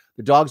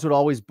 The dogs would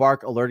always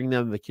bark, alerting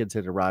them the kids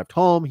had arrived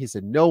home. He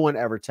said no one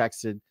ever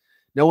texted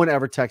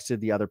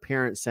the other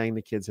parent saying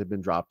the kids had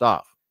been dropped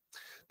off.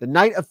 The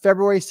night of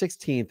February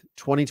 16th,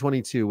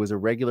 2022 was a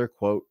regular,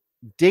 quote,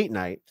 date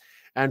night,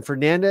 and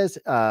Fernandez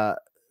had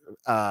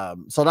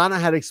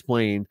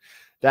explained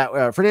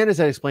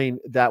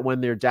that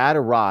when their dad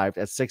arrived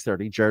at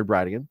 6:30, Jared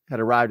Bradigan had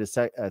arrived at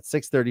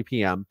 6:30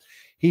 p.m.,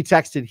 he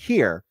texted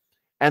here,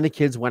 and the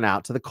kids went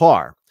out to the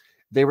car.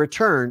 They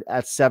returned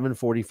at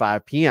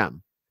 7:45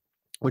 p.m.,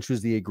 which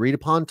was the agreed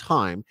upon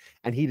time,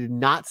 and he did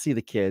not see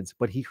the kids,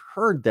 but he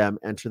heard them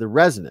enter the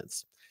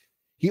residence.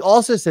 He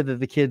also said that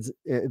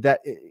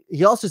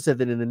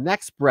in the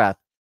next breath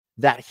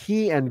that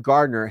he and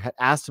Gardner had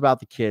asked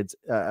the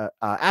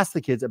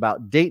kids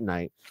about date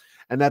night,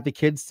 and that the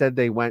kids said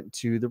they went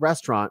to the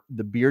restaurant,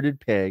 the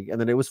Bearded Pig,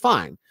 and then it was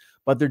fine.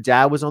 But their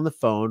dad was on the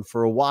phone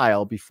for a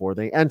while before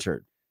they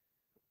entered.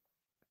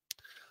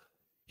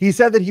 He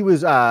said that he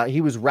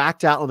was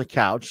racked out on the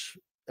couch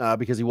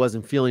because he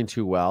wasn't feeling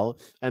too well,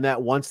 and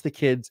that once the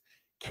kids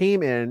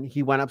came in,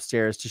 he went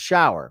upstairs to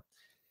shower.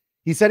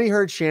 He said he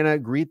heard Shanna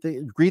greet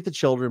the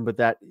children, but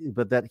that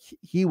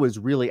he was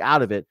really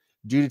out of it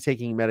due to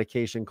taking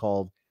medication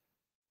called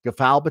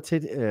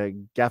Gefalbatine.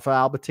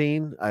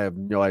 I have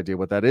no idea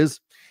what that is.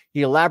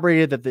 He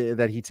elaborated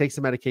that he takes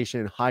the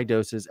medication in high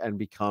doses and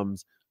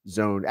becomes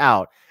zoned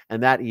out,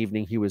 and that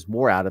evening he was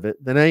more out of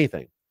it than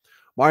anything.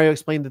 Mario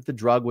explained that the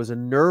drug was a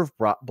nerve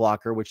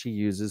blocker, which he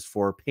uses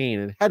for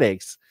pain and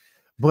headaches,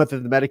 but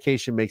that the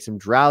medication makes him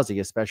drowsy,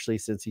 especially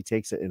since he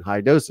takes it in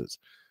high doses.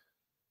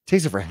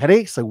 Takes it for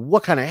headaches? Like,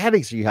 what kind of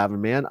headaches are you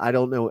having, man? I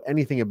don't know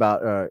anything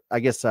about. I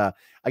guess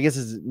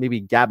it's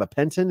maybe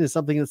gabapentin is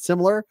something that's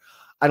similar.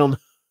 I don't know.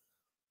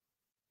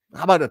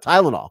 How about a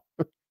Tylenol?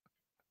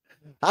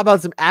 How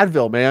about some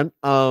Advil, man?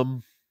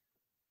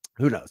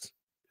 Who knows?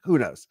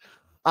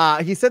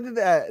 He said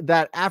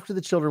that after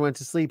the children went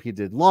to sleep, he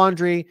did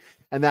laundry,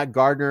 and that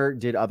Gardner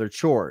did other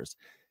chores.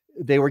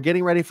 They were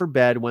getting ready for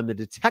bed when the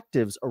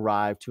detectives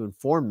arrived to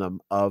inform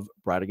them of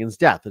Bradigan's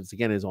death. This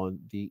again is on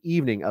the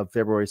evening of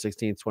February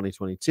 16th,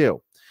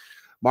 2022.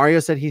 Mario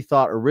said he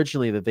thought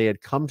originally that they had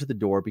come to the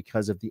door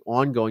because of the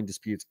ongoing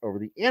disputes over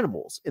the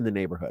animals in the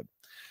neighborhood.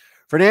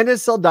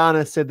 Fernandez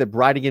Saldana said that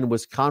Bradigan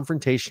was not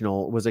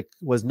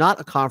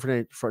a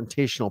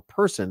confrontational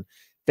person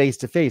face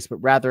to face, but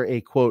rather a,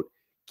 quote,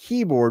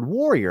 keyboard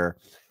warrior,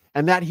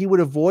 and that he would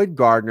avoid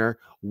Gardner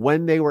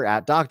when they were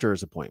at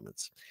doctor's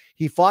appointments.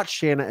 He fought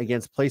Shanna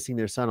against placing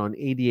their son on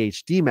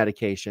ADHD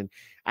medication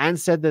and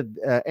said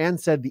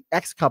the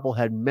ex-couple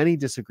had many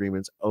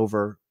disagreements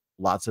over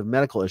lots of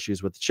medical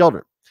issues with the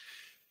children.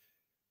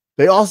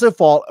 They also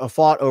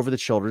fought over the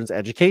children's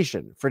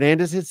education.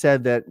 Fernandez had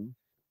said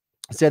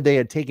they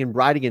had taken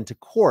Bradigan to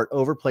court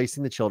over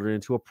placing the children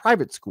into a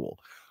private school.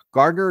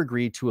 Gardner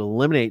agreed to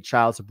eliminate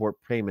child support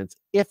payments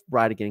if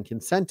Bradigan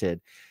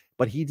consented,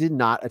 but he did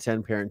not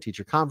attend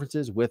parent-teacher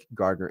conferences with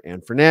Gardner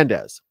and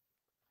Fernandez.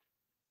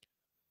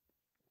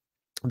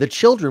 The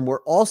children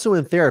were also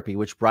in therapy,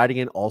 which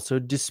Bridegan also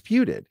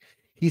disputed.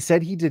 He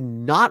said he did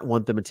not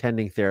want them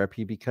attending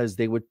therapy because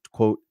they would,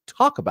 quote,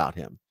 talk about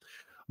him.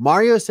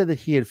 Mario said that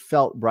he had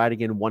felt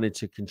Bridegan wanted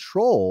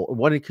control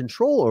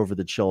over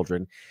the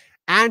children,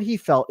 and he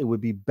felt it would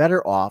be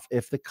better off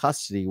if the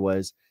custody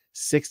was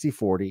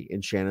 60-40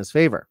 in Shanna's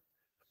favor.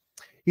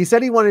 He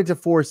said he wanted to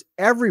force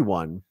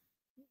everyone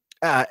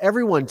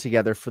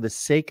together for the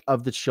sake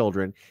of the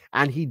children,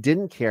 and he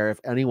didn't care if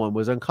anyone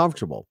was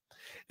uncomfortable.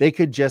 They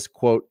could just,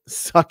 quote,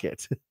 suck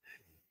it.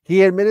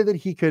 He admitted that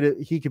he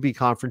could be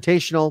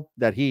confrontational,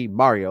 that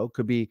Mario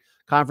could be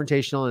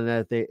confrontational,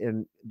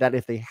 and that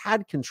if they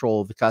had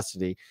control of the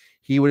custody,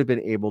 he would have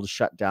been able to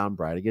shut down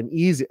Bridegan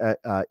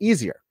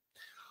easier.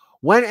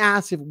 When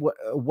asked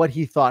what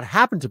he thought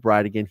happened to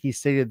Bridegan, he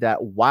stated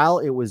that while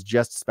it was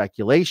just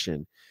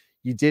speculation,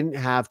 you didn't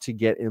have to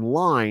get in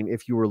line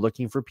if you were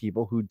looking for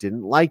people who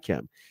didn't like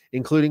him,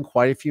 including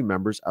quite a few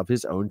members of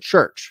his own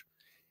church.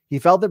 He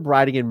felt that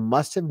Bridegan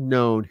must have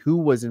known who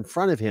was in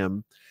front of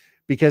him,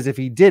 because if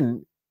he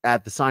didn't,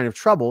 at the sign of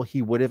trouble,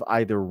 he would have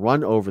either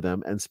run over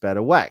them and sped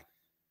away.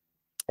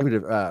 He would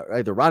have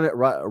either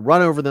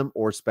run over them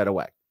or sped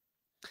away.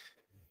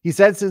 He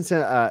said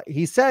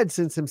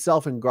since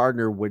himself and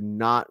Gardner would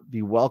not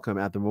be welcome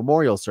at the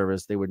memorial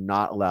service, they would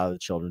not allow the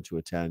children to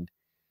attend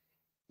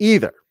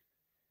either.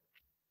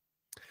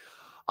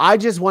 I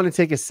just want to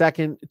take a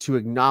second to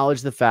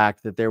acknowledge the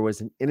fact that there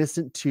was an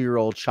innocent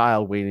 2-year-old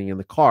child waiting in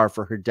the car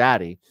for her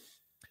daddy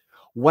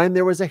when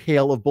there was a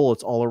hail of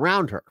bullets all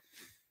around her.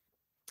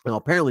 Well,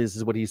 apparently this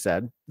is what he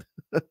said.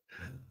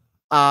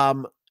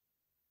 The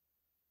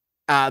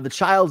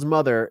child's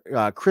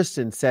mother,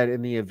 Kristen, said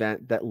in the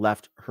event that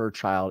left her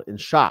child in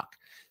shock.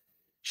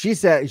 She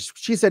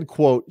said,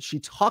 quote, she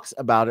talks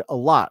about it a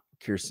lot,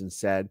 Kirsten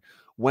said.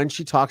 When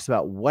she talks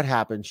about what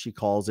happened, she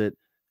calls it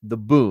the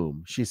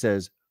boom. She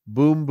says,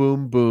 boom,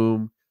 boom,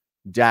 boom,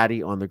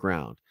 daddy on the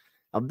ground.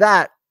 Now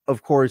that,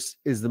 of course,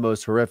 is the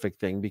most horrific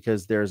thing,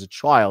 because there's a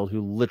child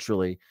who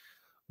literally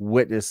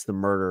witnessed the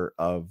murder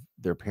of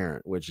their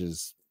parent, which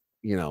is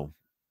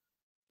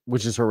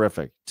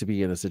horrific to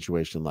be in a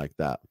situation like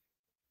that.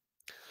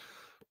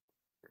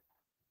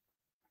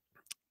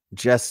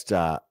 Just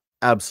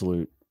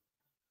absolute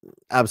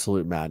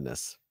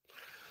madness.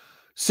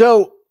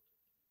 So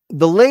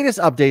the latest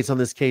updates on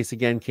this case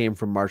again came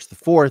from March the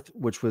 4th,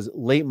 which was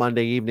late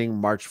Monday evening,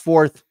 March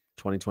 4th,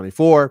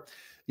 2024.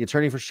 The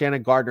attorney for Shanna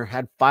Gardner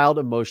had filed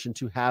a motion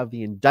to have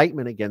the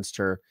indictment against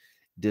her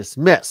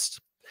dismissed.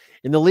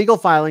 In the legal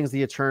filings,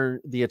 the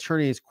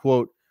attorneys,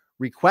 quote,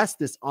 request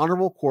this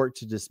honorable court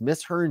to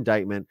dismiss her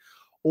indictment,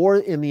 or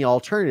in the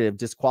alternative,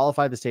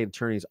 disqualify the state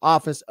attorney's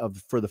office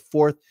for the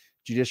 4th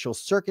Judicial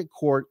Circuit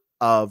Court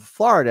of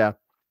Florida,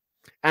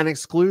 and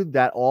exclude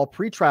that all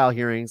pretrial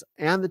hearings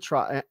and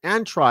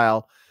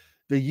trial,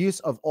 the use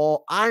of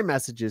all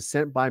iMessages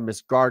sent by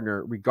Miss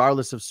Gardner,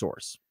 regardless of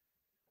source.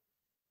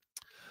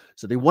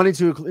 So they wanted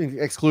to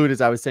exclude,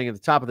 as I was saying at the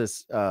top of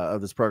this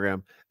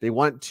program, they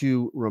want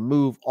to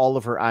remove all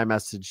of her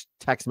iMessage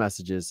text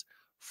messages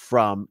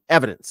from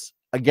evidence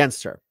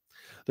against her.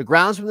 The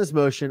grounds from this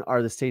motion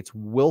are the state's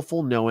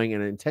willful, knowing,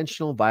 and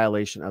intentional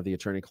violation of the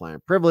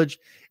attorney-client privilege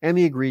and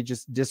the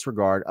egregious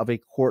disregard of a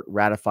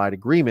court-ratified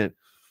agreement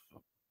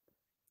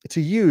to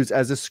use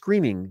as a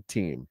screening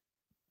team.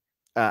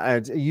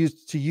 Her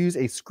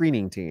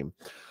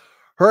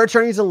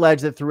attorneys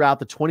allege that throughout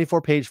the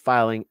 24-page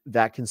filing,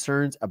 that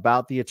concerns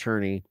about the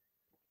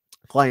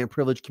attorney-client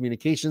privilege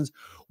communications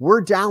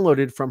were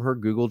downloaded from her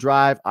Google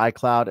Drive,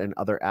 iCloud, and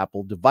other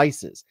Apple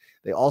devices.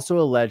 They also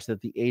allege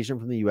that the agent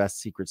from the U.S.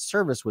 Secret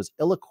Service was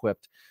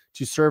ill-equipped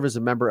to serve as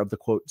a member of the,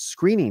 quote,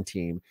 screening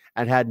team,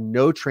 and had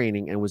no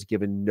training and was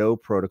given no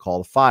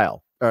protocol to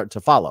follow.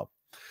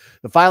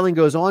 The filing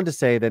goes on to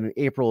say that in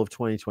April of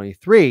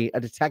 2023, a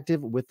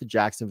detective with the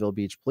Jacksonville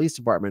Beach Police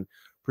Department,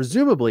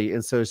 presumably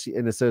in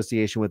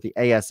association with the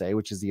ASA,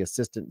 which is the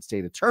Assistant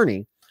State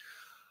Attorney,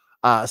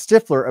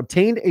 Stifler,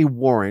 obtained a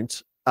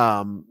warrant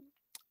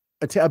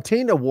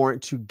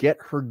to get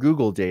her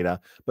Google data,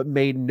 but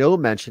made no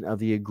mention of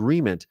the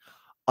agreement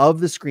of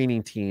the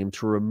screening team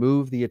to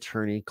remove the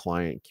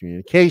attorney-client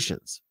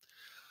communications.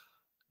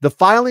 The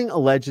filing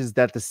alleges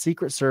that the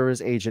Secret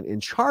Service agent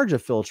in charge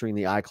of filtering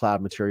the iCloud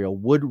material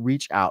would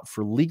reach out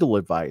for legal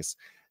advice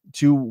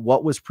to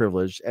what was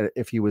privileged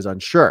if he was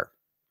unsure.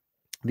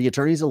 The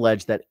attorneys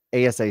allege that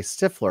ASA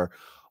Stifler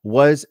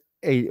was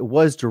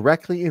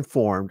directly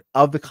informed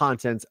of the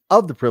contents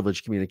of the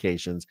privileged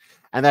communications,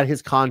 and that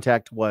his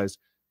contact was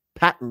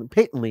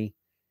patently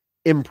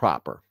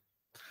improper.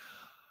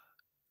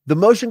 The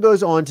motion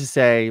goes on to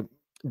say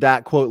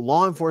that, quote,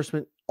 law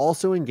enforcement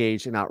also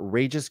engaged in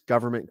outrageous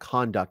government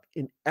conduct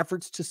in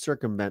efforts to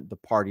circumvent the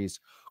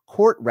parties'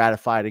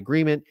 court-ratified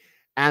agreement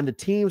and the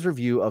team's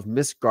review of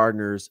Miss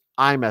Gardner's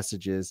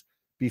iMessages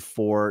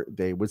before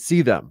they would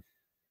see them.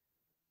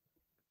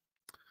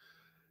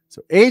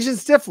 So Agent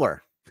Stifler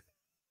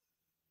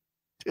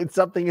did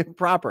something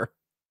improper.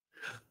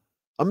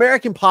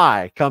 American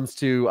Pie comes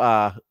to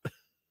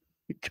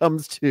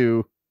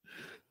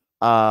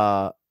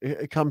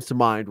it comes to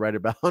mind right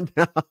about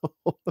now.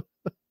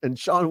 And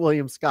Sean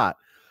William Scott.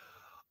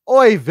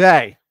 Oy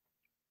vey.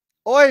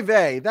 Oy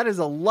vey. That is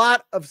a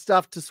lot of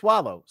stuff to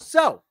swallow.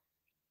 So,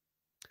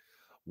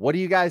 what do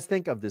you guys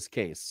think of this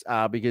case?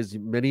 Because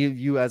many of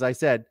you, as I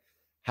said,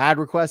 had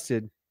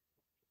requested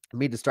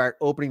me to start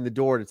opening the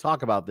door to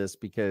talk about this,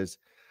 because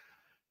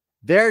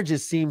there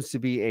just seems to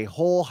be a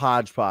whole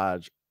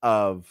hodgepodge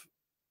of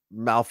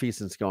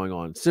malfeasance going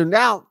on. So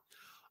now,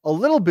 a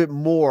little bit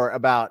more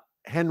about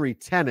Henry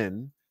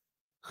Tenon,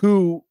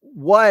 who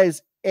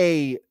was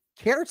a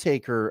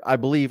caretaker, I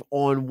believe,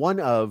 on one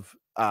of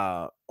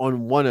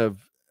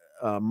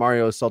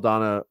Mario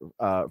Saldana,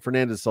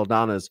 Fernandez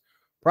Saldana's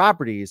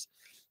properties,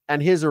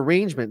 and his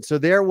arrangement. So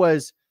there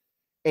was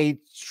a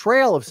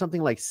trail of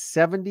something like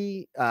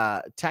 70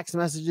 text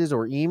messages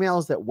or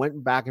emails that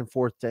went back and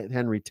forth to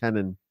Henry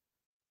Tenon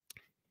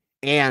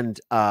and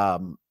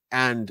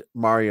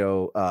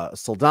Mario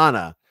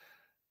Saldana,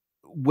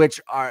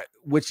 which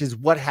is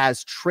what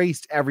has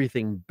traced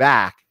everything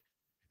back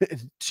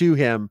to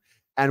him,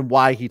 and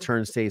why he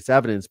turned state's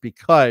evidence,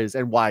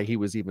 and why he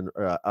was even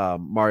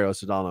Mario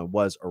Saldana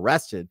was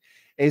arrested,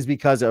 is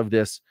because of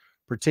this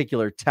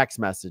particular text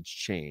message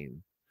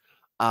chain.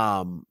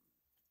 I'm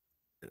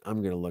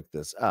going to look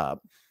this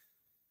up.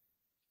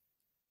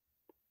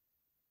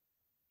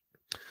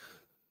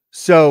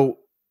 So,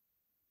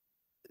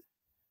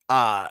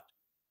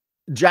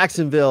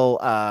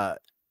 Jacksonville,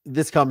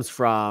 this comes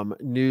from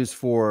News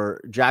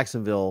for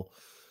Jacksonville.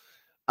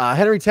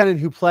 Henry Tenon,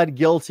 who pleaded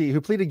guilty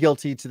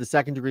to the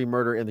second-degree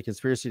murder and the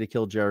conspiracy to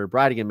kill Jared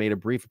Bradigan, made a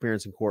brief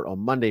appearance in court on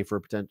Monday for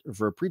a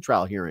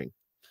pretrial hearing.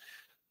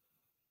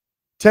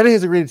 Tenon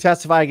has agreed to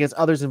testify against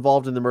others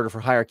involved in the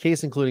murder-for-hire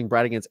case, including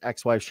Bradigan's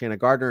ex-wife Shanna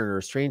Gardner and her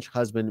estranged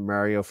husband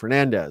Mario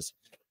Fernandez.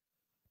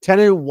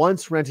 Tenon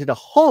once rented a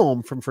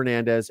home from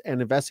Fernandez,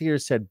 and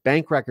investigators said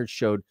bank records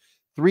showed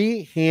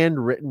 3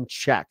 handwritten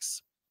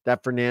checks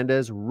that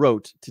Fernandez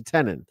wrote to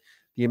Tenon.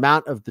 The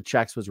amount of the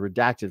checks was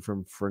redacted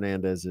from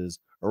Fernandez's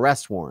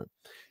arrest warrant.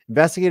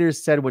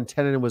 Investigators said when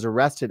Tenon was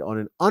arrested on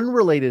an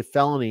unrelated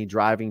felony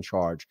driving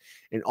charge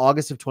in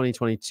August of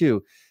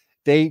 2022,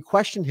 they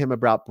questioned him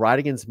about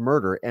Bradigan's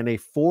murder and a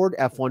Ford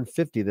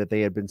F-150 that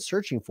they had been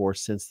searching for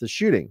since the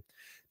shooting.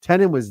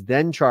 Tenon was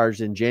then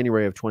charged in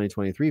January of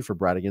 2023 for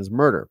Bradigan's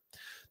murder.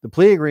 The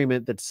plea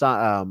agreement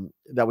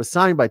that was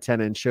signed by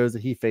Tenon shows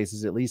that he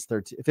faces at least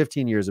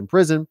 15 years in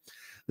prison.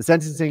 The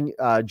sentencing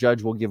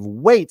judge will give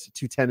weight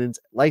to Tenon's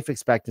life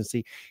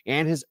expectancy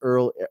and his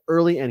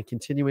early and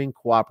continuing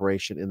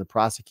cooperation in the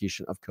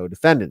prosecution of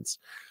co-defendants.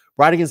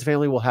 Bradigan's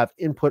family will have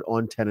input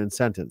on Tenon's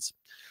sentence.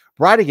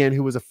 Bradigan,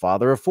 who was a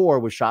father of 4,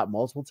 was shot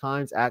multiple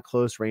times at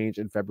close range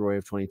in February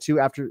of 2022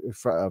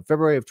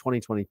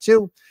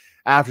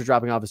 after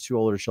dropping off his 2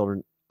 older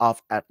children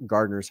off at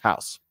Gardner's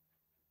house.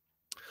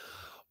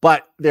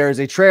 But there is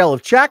a trail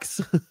of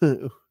checks,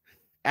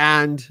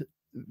 and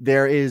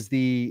there is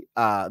the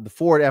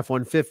Ford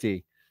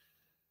F-150,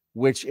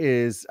 which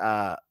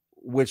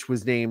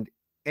was named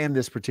in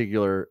this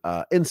particular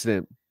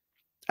incident,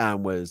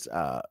 and was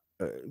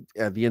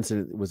the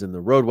incident was in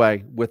the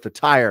roadway with the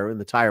tire, and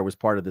the tire was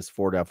part of this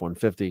Ford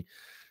F-150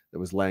 that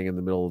was laying in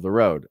the middle of the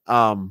road,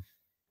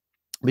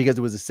 because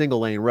it was a single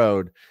lane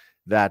road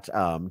that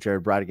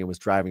Jared Bradigan was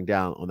driving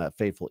down on that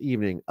fateful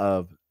evening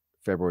of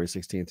February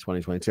 16th,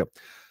 2022.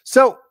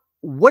 So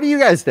what do you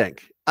guys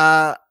think?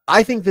 I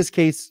think this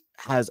case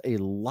has a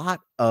lot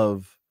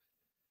of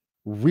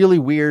really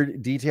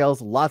weird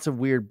details, lots of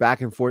weird back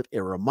and forth.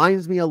 It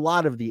reminds me a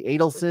lot of the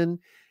Adelson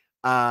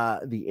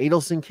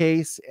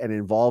case, and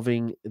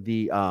involving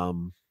the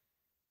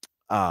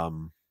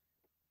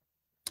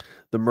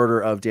murder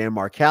of Dan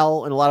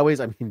Markel in a lot of ways.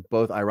 I mean,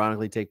 both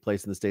ironically take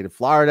place in the state of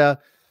Florida.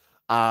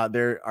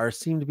 There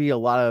seem to be a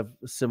lot of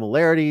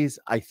similarities.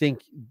 I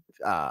think,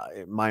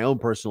 in my own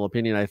personal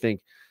opinion, I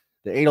think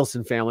the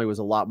Adelson family was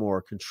a lot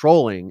more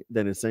controlling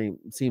than it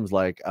seems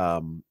like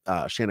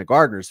Shanna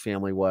Gardner's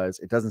family was.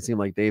 It doesn't seem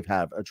like they've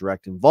had a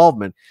direct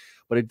involvement,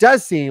 but it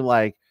does seem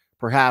like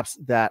perhaps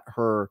that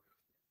her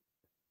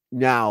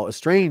now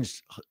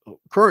estranged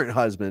current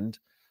husband,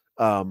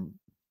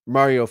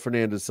 Mario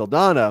Fernandez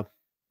Saldana,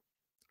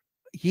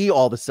 he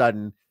all of a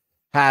sudden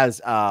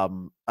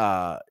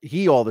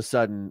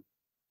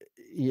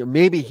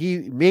maybe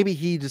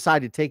he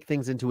decided to take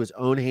things into his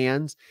own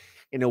hands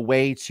in a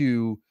way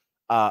to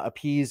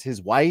appease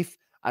his wife.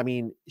 I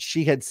mean,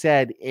 she had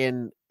said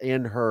in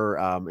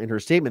her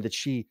statement that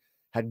she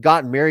had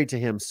gotten married to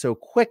him so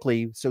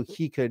quickly so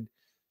she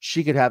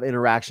could have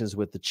interactions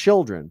with the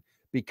children,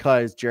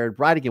 because Jared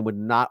Bradigan would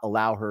not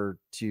allow her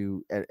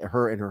and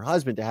her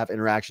husband to have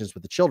interactions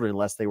with the children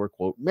unless they were,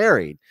 quote,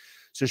 married.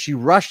 So she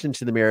rushed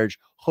into the marriage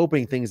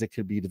hoping things that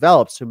could be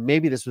developed. So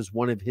maybe this was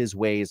one of his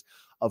ways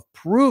of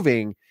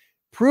proving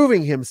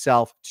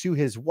himself to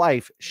his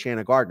wife,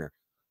 Shanna Gardner.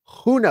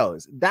 Who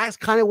knows? That's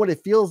kind of what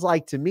it feels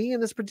like to me in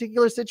this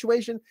particular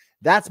situation.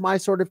 That's my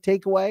sort of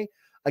takeaway.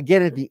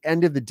 Again, at the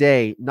end of the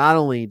day, not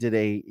only did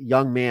a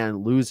young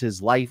man lose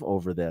his life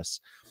over this,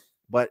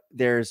 but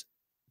there's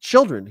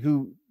children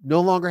who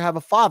no longer have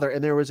a father.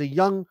 And there was a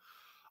young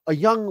a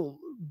young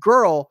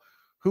girl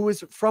who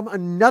was from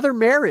another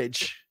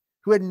marriage,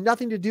 who had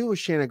nothing to do with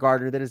Shanna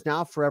Gardner, that is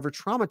now forever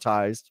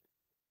traumatized,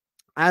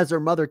 as her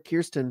mother,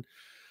 Kirsten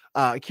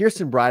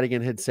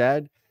Bridegan, had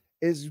said,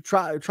 is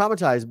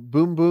traumatized.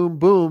 Boom, boom,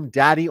 boom,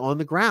 daddy on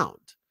the ground.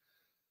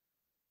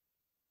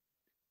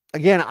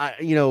 Again,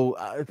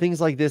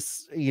 things like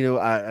this,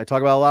 I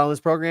talk about a lot on this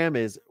program,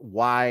 is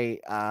why,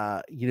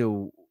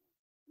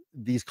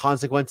 these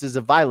consequences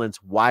of violence,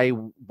 why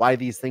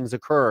these things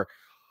occur,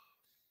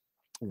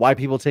 why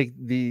people take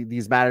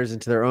these matters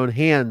into their own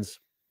hands.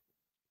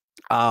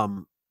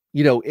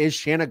 Is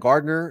Shanna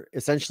Gardner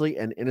essentially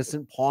an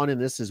innocent pawn in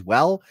this as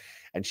well?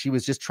 And she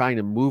was just trying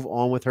to move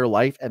on with her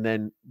life. And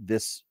then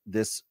this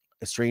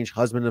estranged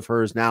husband of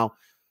hers, now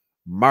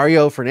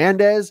Mario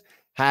Fernandez,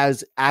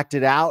 has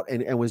acted out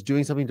and was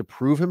doing something to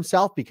prove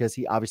himself, because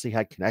he obviously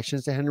had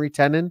connections to Henry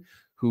Tenen,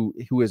 who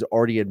has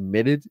already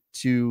admitted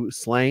to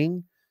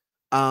slaying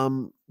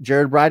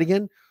Jared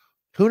Bridegan.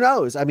 Who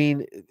knows? I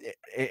mean,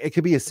 it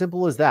could be as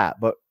simple as that,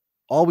 but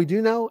all we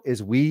do know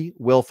is we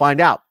will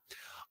find out.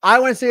 I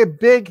want to say a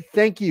big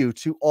thank you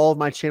to all of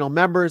my channel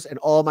members and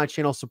all of my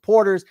channel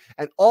supporters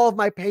and all of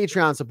my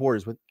Patreon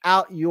supporters.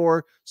 Without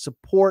your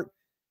support,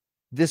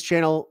 this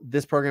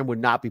program would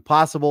not be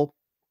possible.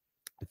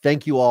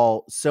 Thank you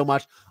all so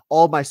much.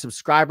 All of my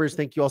subscribers,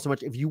 thank you all so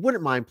much. If you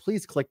wouldn't mind,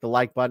 please click the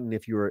like button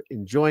if you're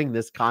enjoying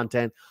this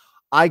content.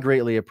 I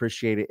greatly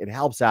appreciate it. It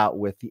helps out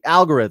with the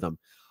algorithm.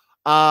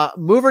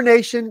 Mover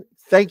Nation,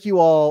 thank you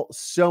all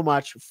so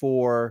much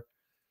for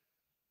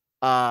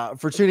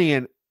tuning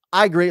in.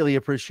 I greatly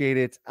appreciate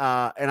it.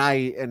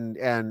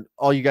 And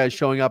all you guys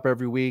showing up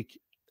every week.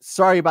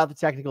 Sorry about the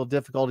technical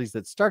difficulties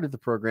that started the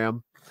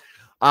program.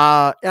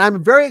 And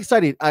I'm very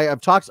excited. I've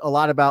talked a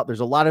lot about,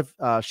 there's a lot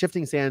of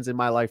shifting sands in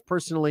my life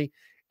personally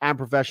and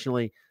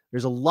professionally.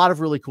 There's a lot of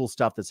really cool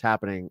stuff that's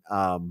happening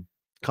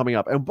coming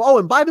up. And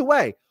by the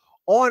way,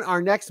 on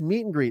our next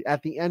meet and greet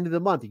at the end of the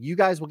month, you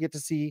guys will get to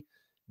see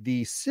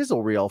the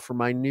sizzle reel for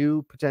my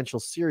new potential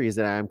series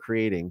that I am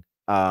creating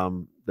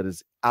that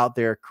is out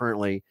there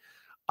currently.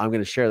 I'm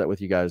going to share that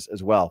with you guys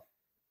as well.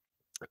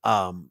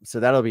 So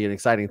that'll be an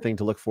exciting thing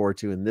to look forward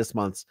to in this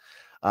month's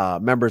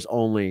members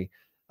only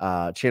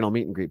channel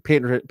meet and greet.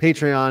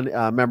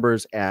 Patreon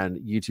members and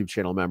YouTube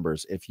channel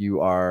members. If you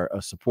are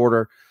a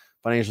supporter,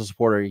 financial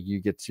supporter, you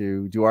get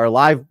to do our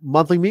live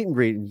monthly meet and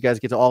greet, and you guys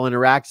get to all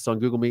interact. It's on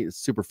Google Meet. It's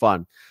super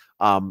fun.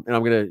 And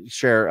I'm going to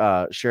share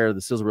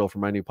the sizzle reel for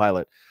my new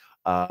pilot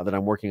that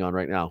I'm working on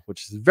right now,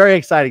 which is very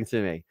exciting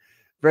to me.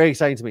 Very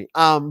exciting to me.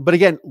 But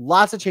again,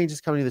 lots of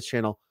changes coming to this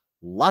channel.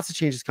 Lots of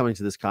changes coming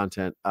to this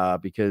content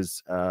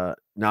because now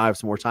I have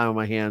some more time on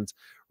my hands,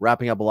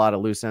 wrapping up a lot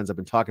of loose ends. I've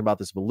been talking about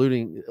this,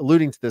 alluding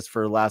to this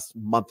for the last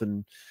month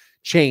and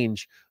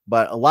change,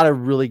 but a lot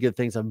of really good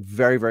things I'm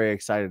very, very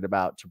excited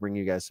about to bring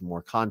you guys some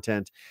more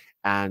content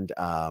and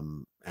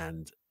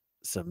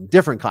some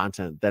different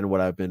content than what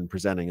I've been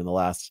presenting in the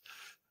last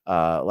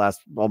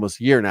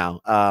almost year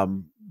now.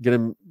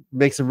 Gonna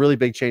make some really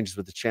big changes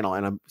with the channel,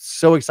 and I'm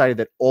so excited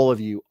that all of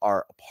you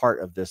are a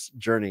part of this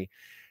journey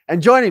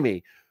and joining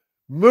me.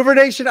 Mover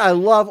Nation, I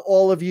love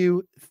all of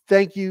you.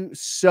 Thank you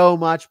so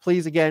much.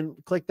 Please, again,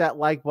 click that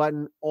like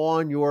button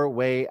on your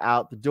way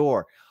out the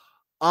door.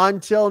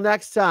 Until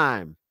next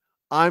time,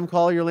 I'm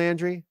Collier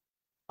Landry.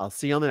 I'll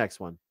see you on the next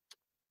one.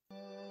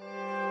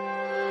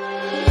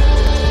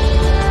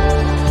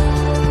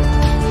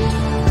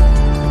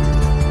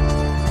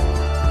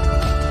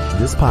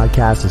 This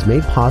podcast is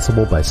made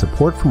possible by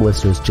support from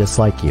listeners just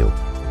like you.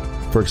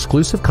 For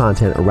exclusive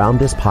content around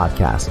this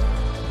podcast,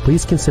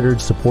 please consider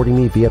supporting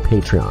me via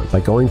Patreon by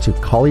going to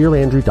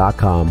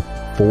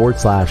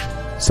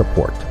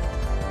collierlandry.com/support.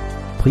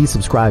 Please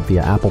subscribe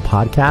via Apple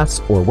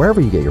Podcasts or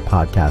wherever you get your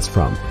podcasts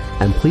from,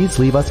 and please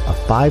leave us a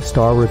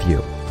 5-star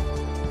review.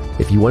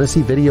 If you want to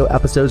see video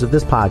episodes of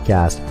this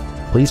podcast,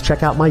 please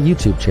check out my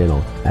YouTube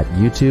channel at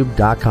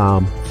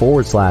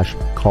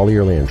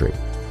youtube.com/collierlandry.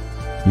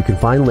 You can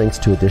find links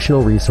to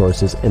additional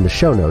resources in the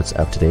show notes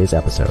of today's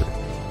episode.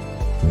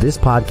 This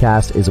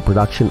podcast is a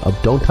production of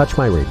Don't Touch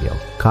My Radio.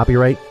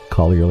 Copyright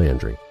Collier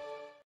Landry.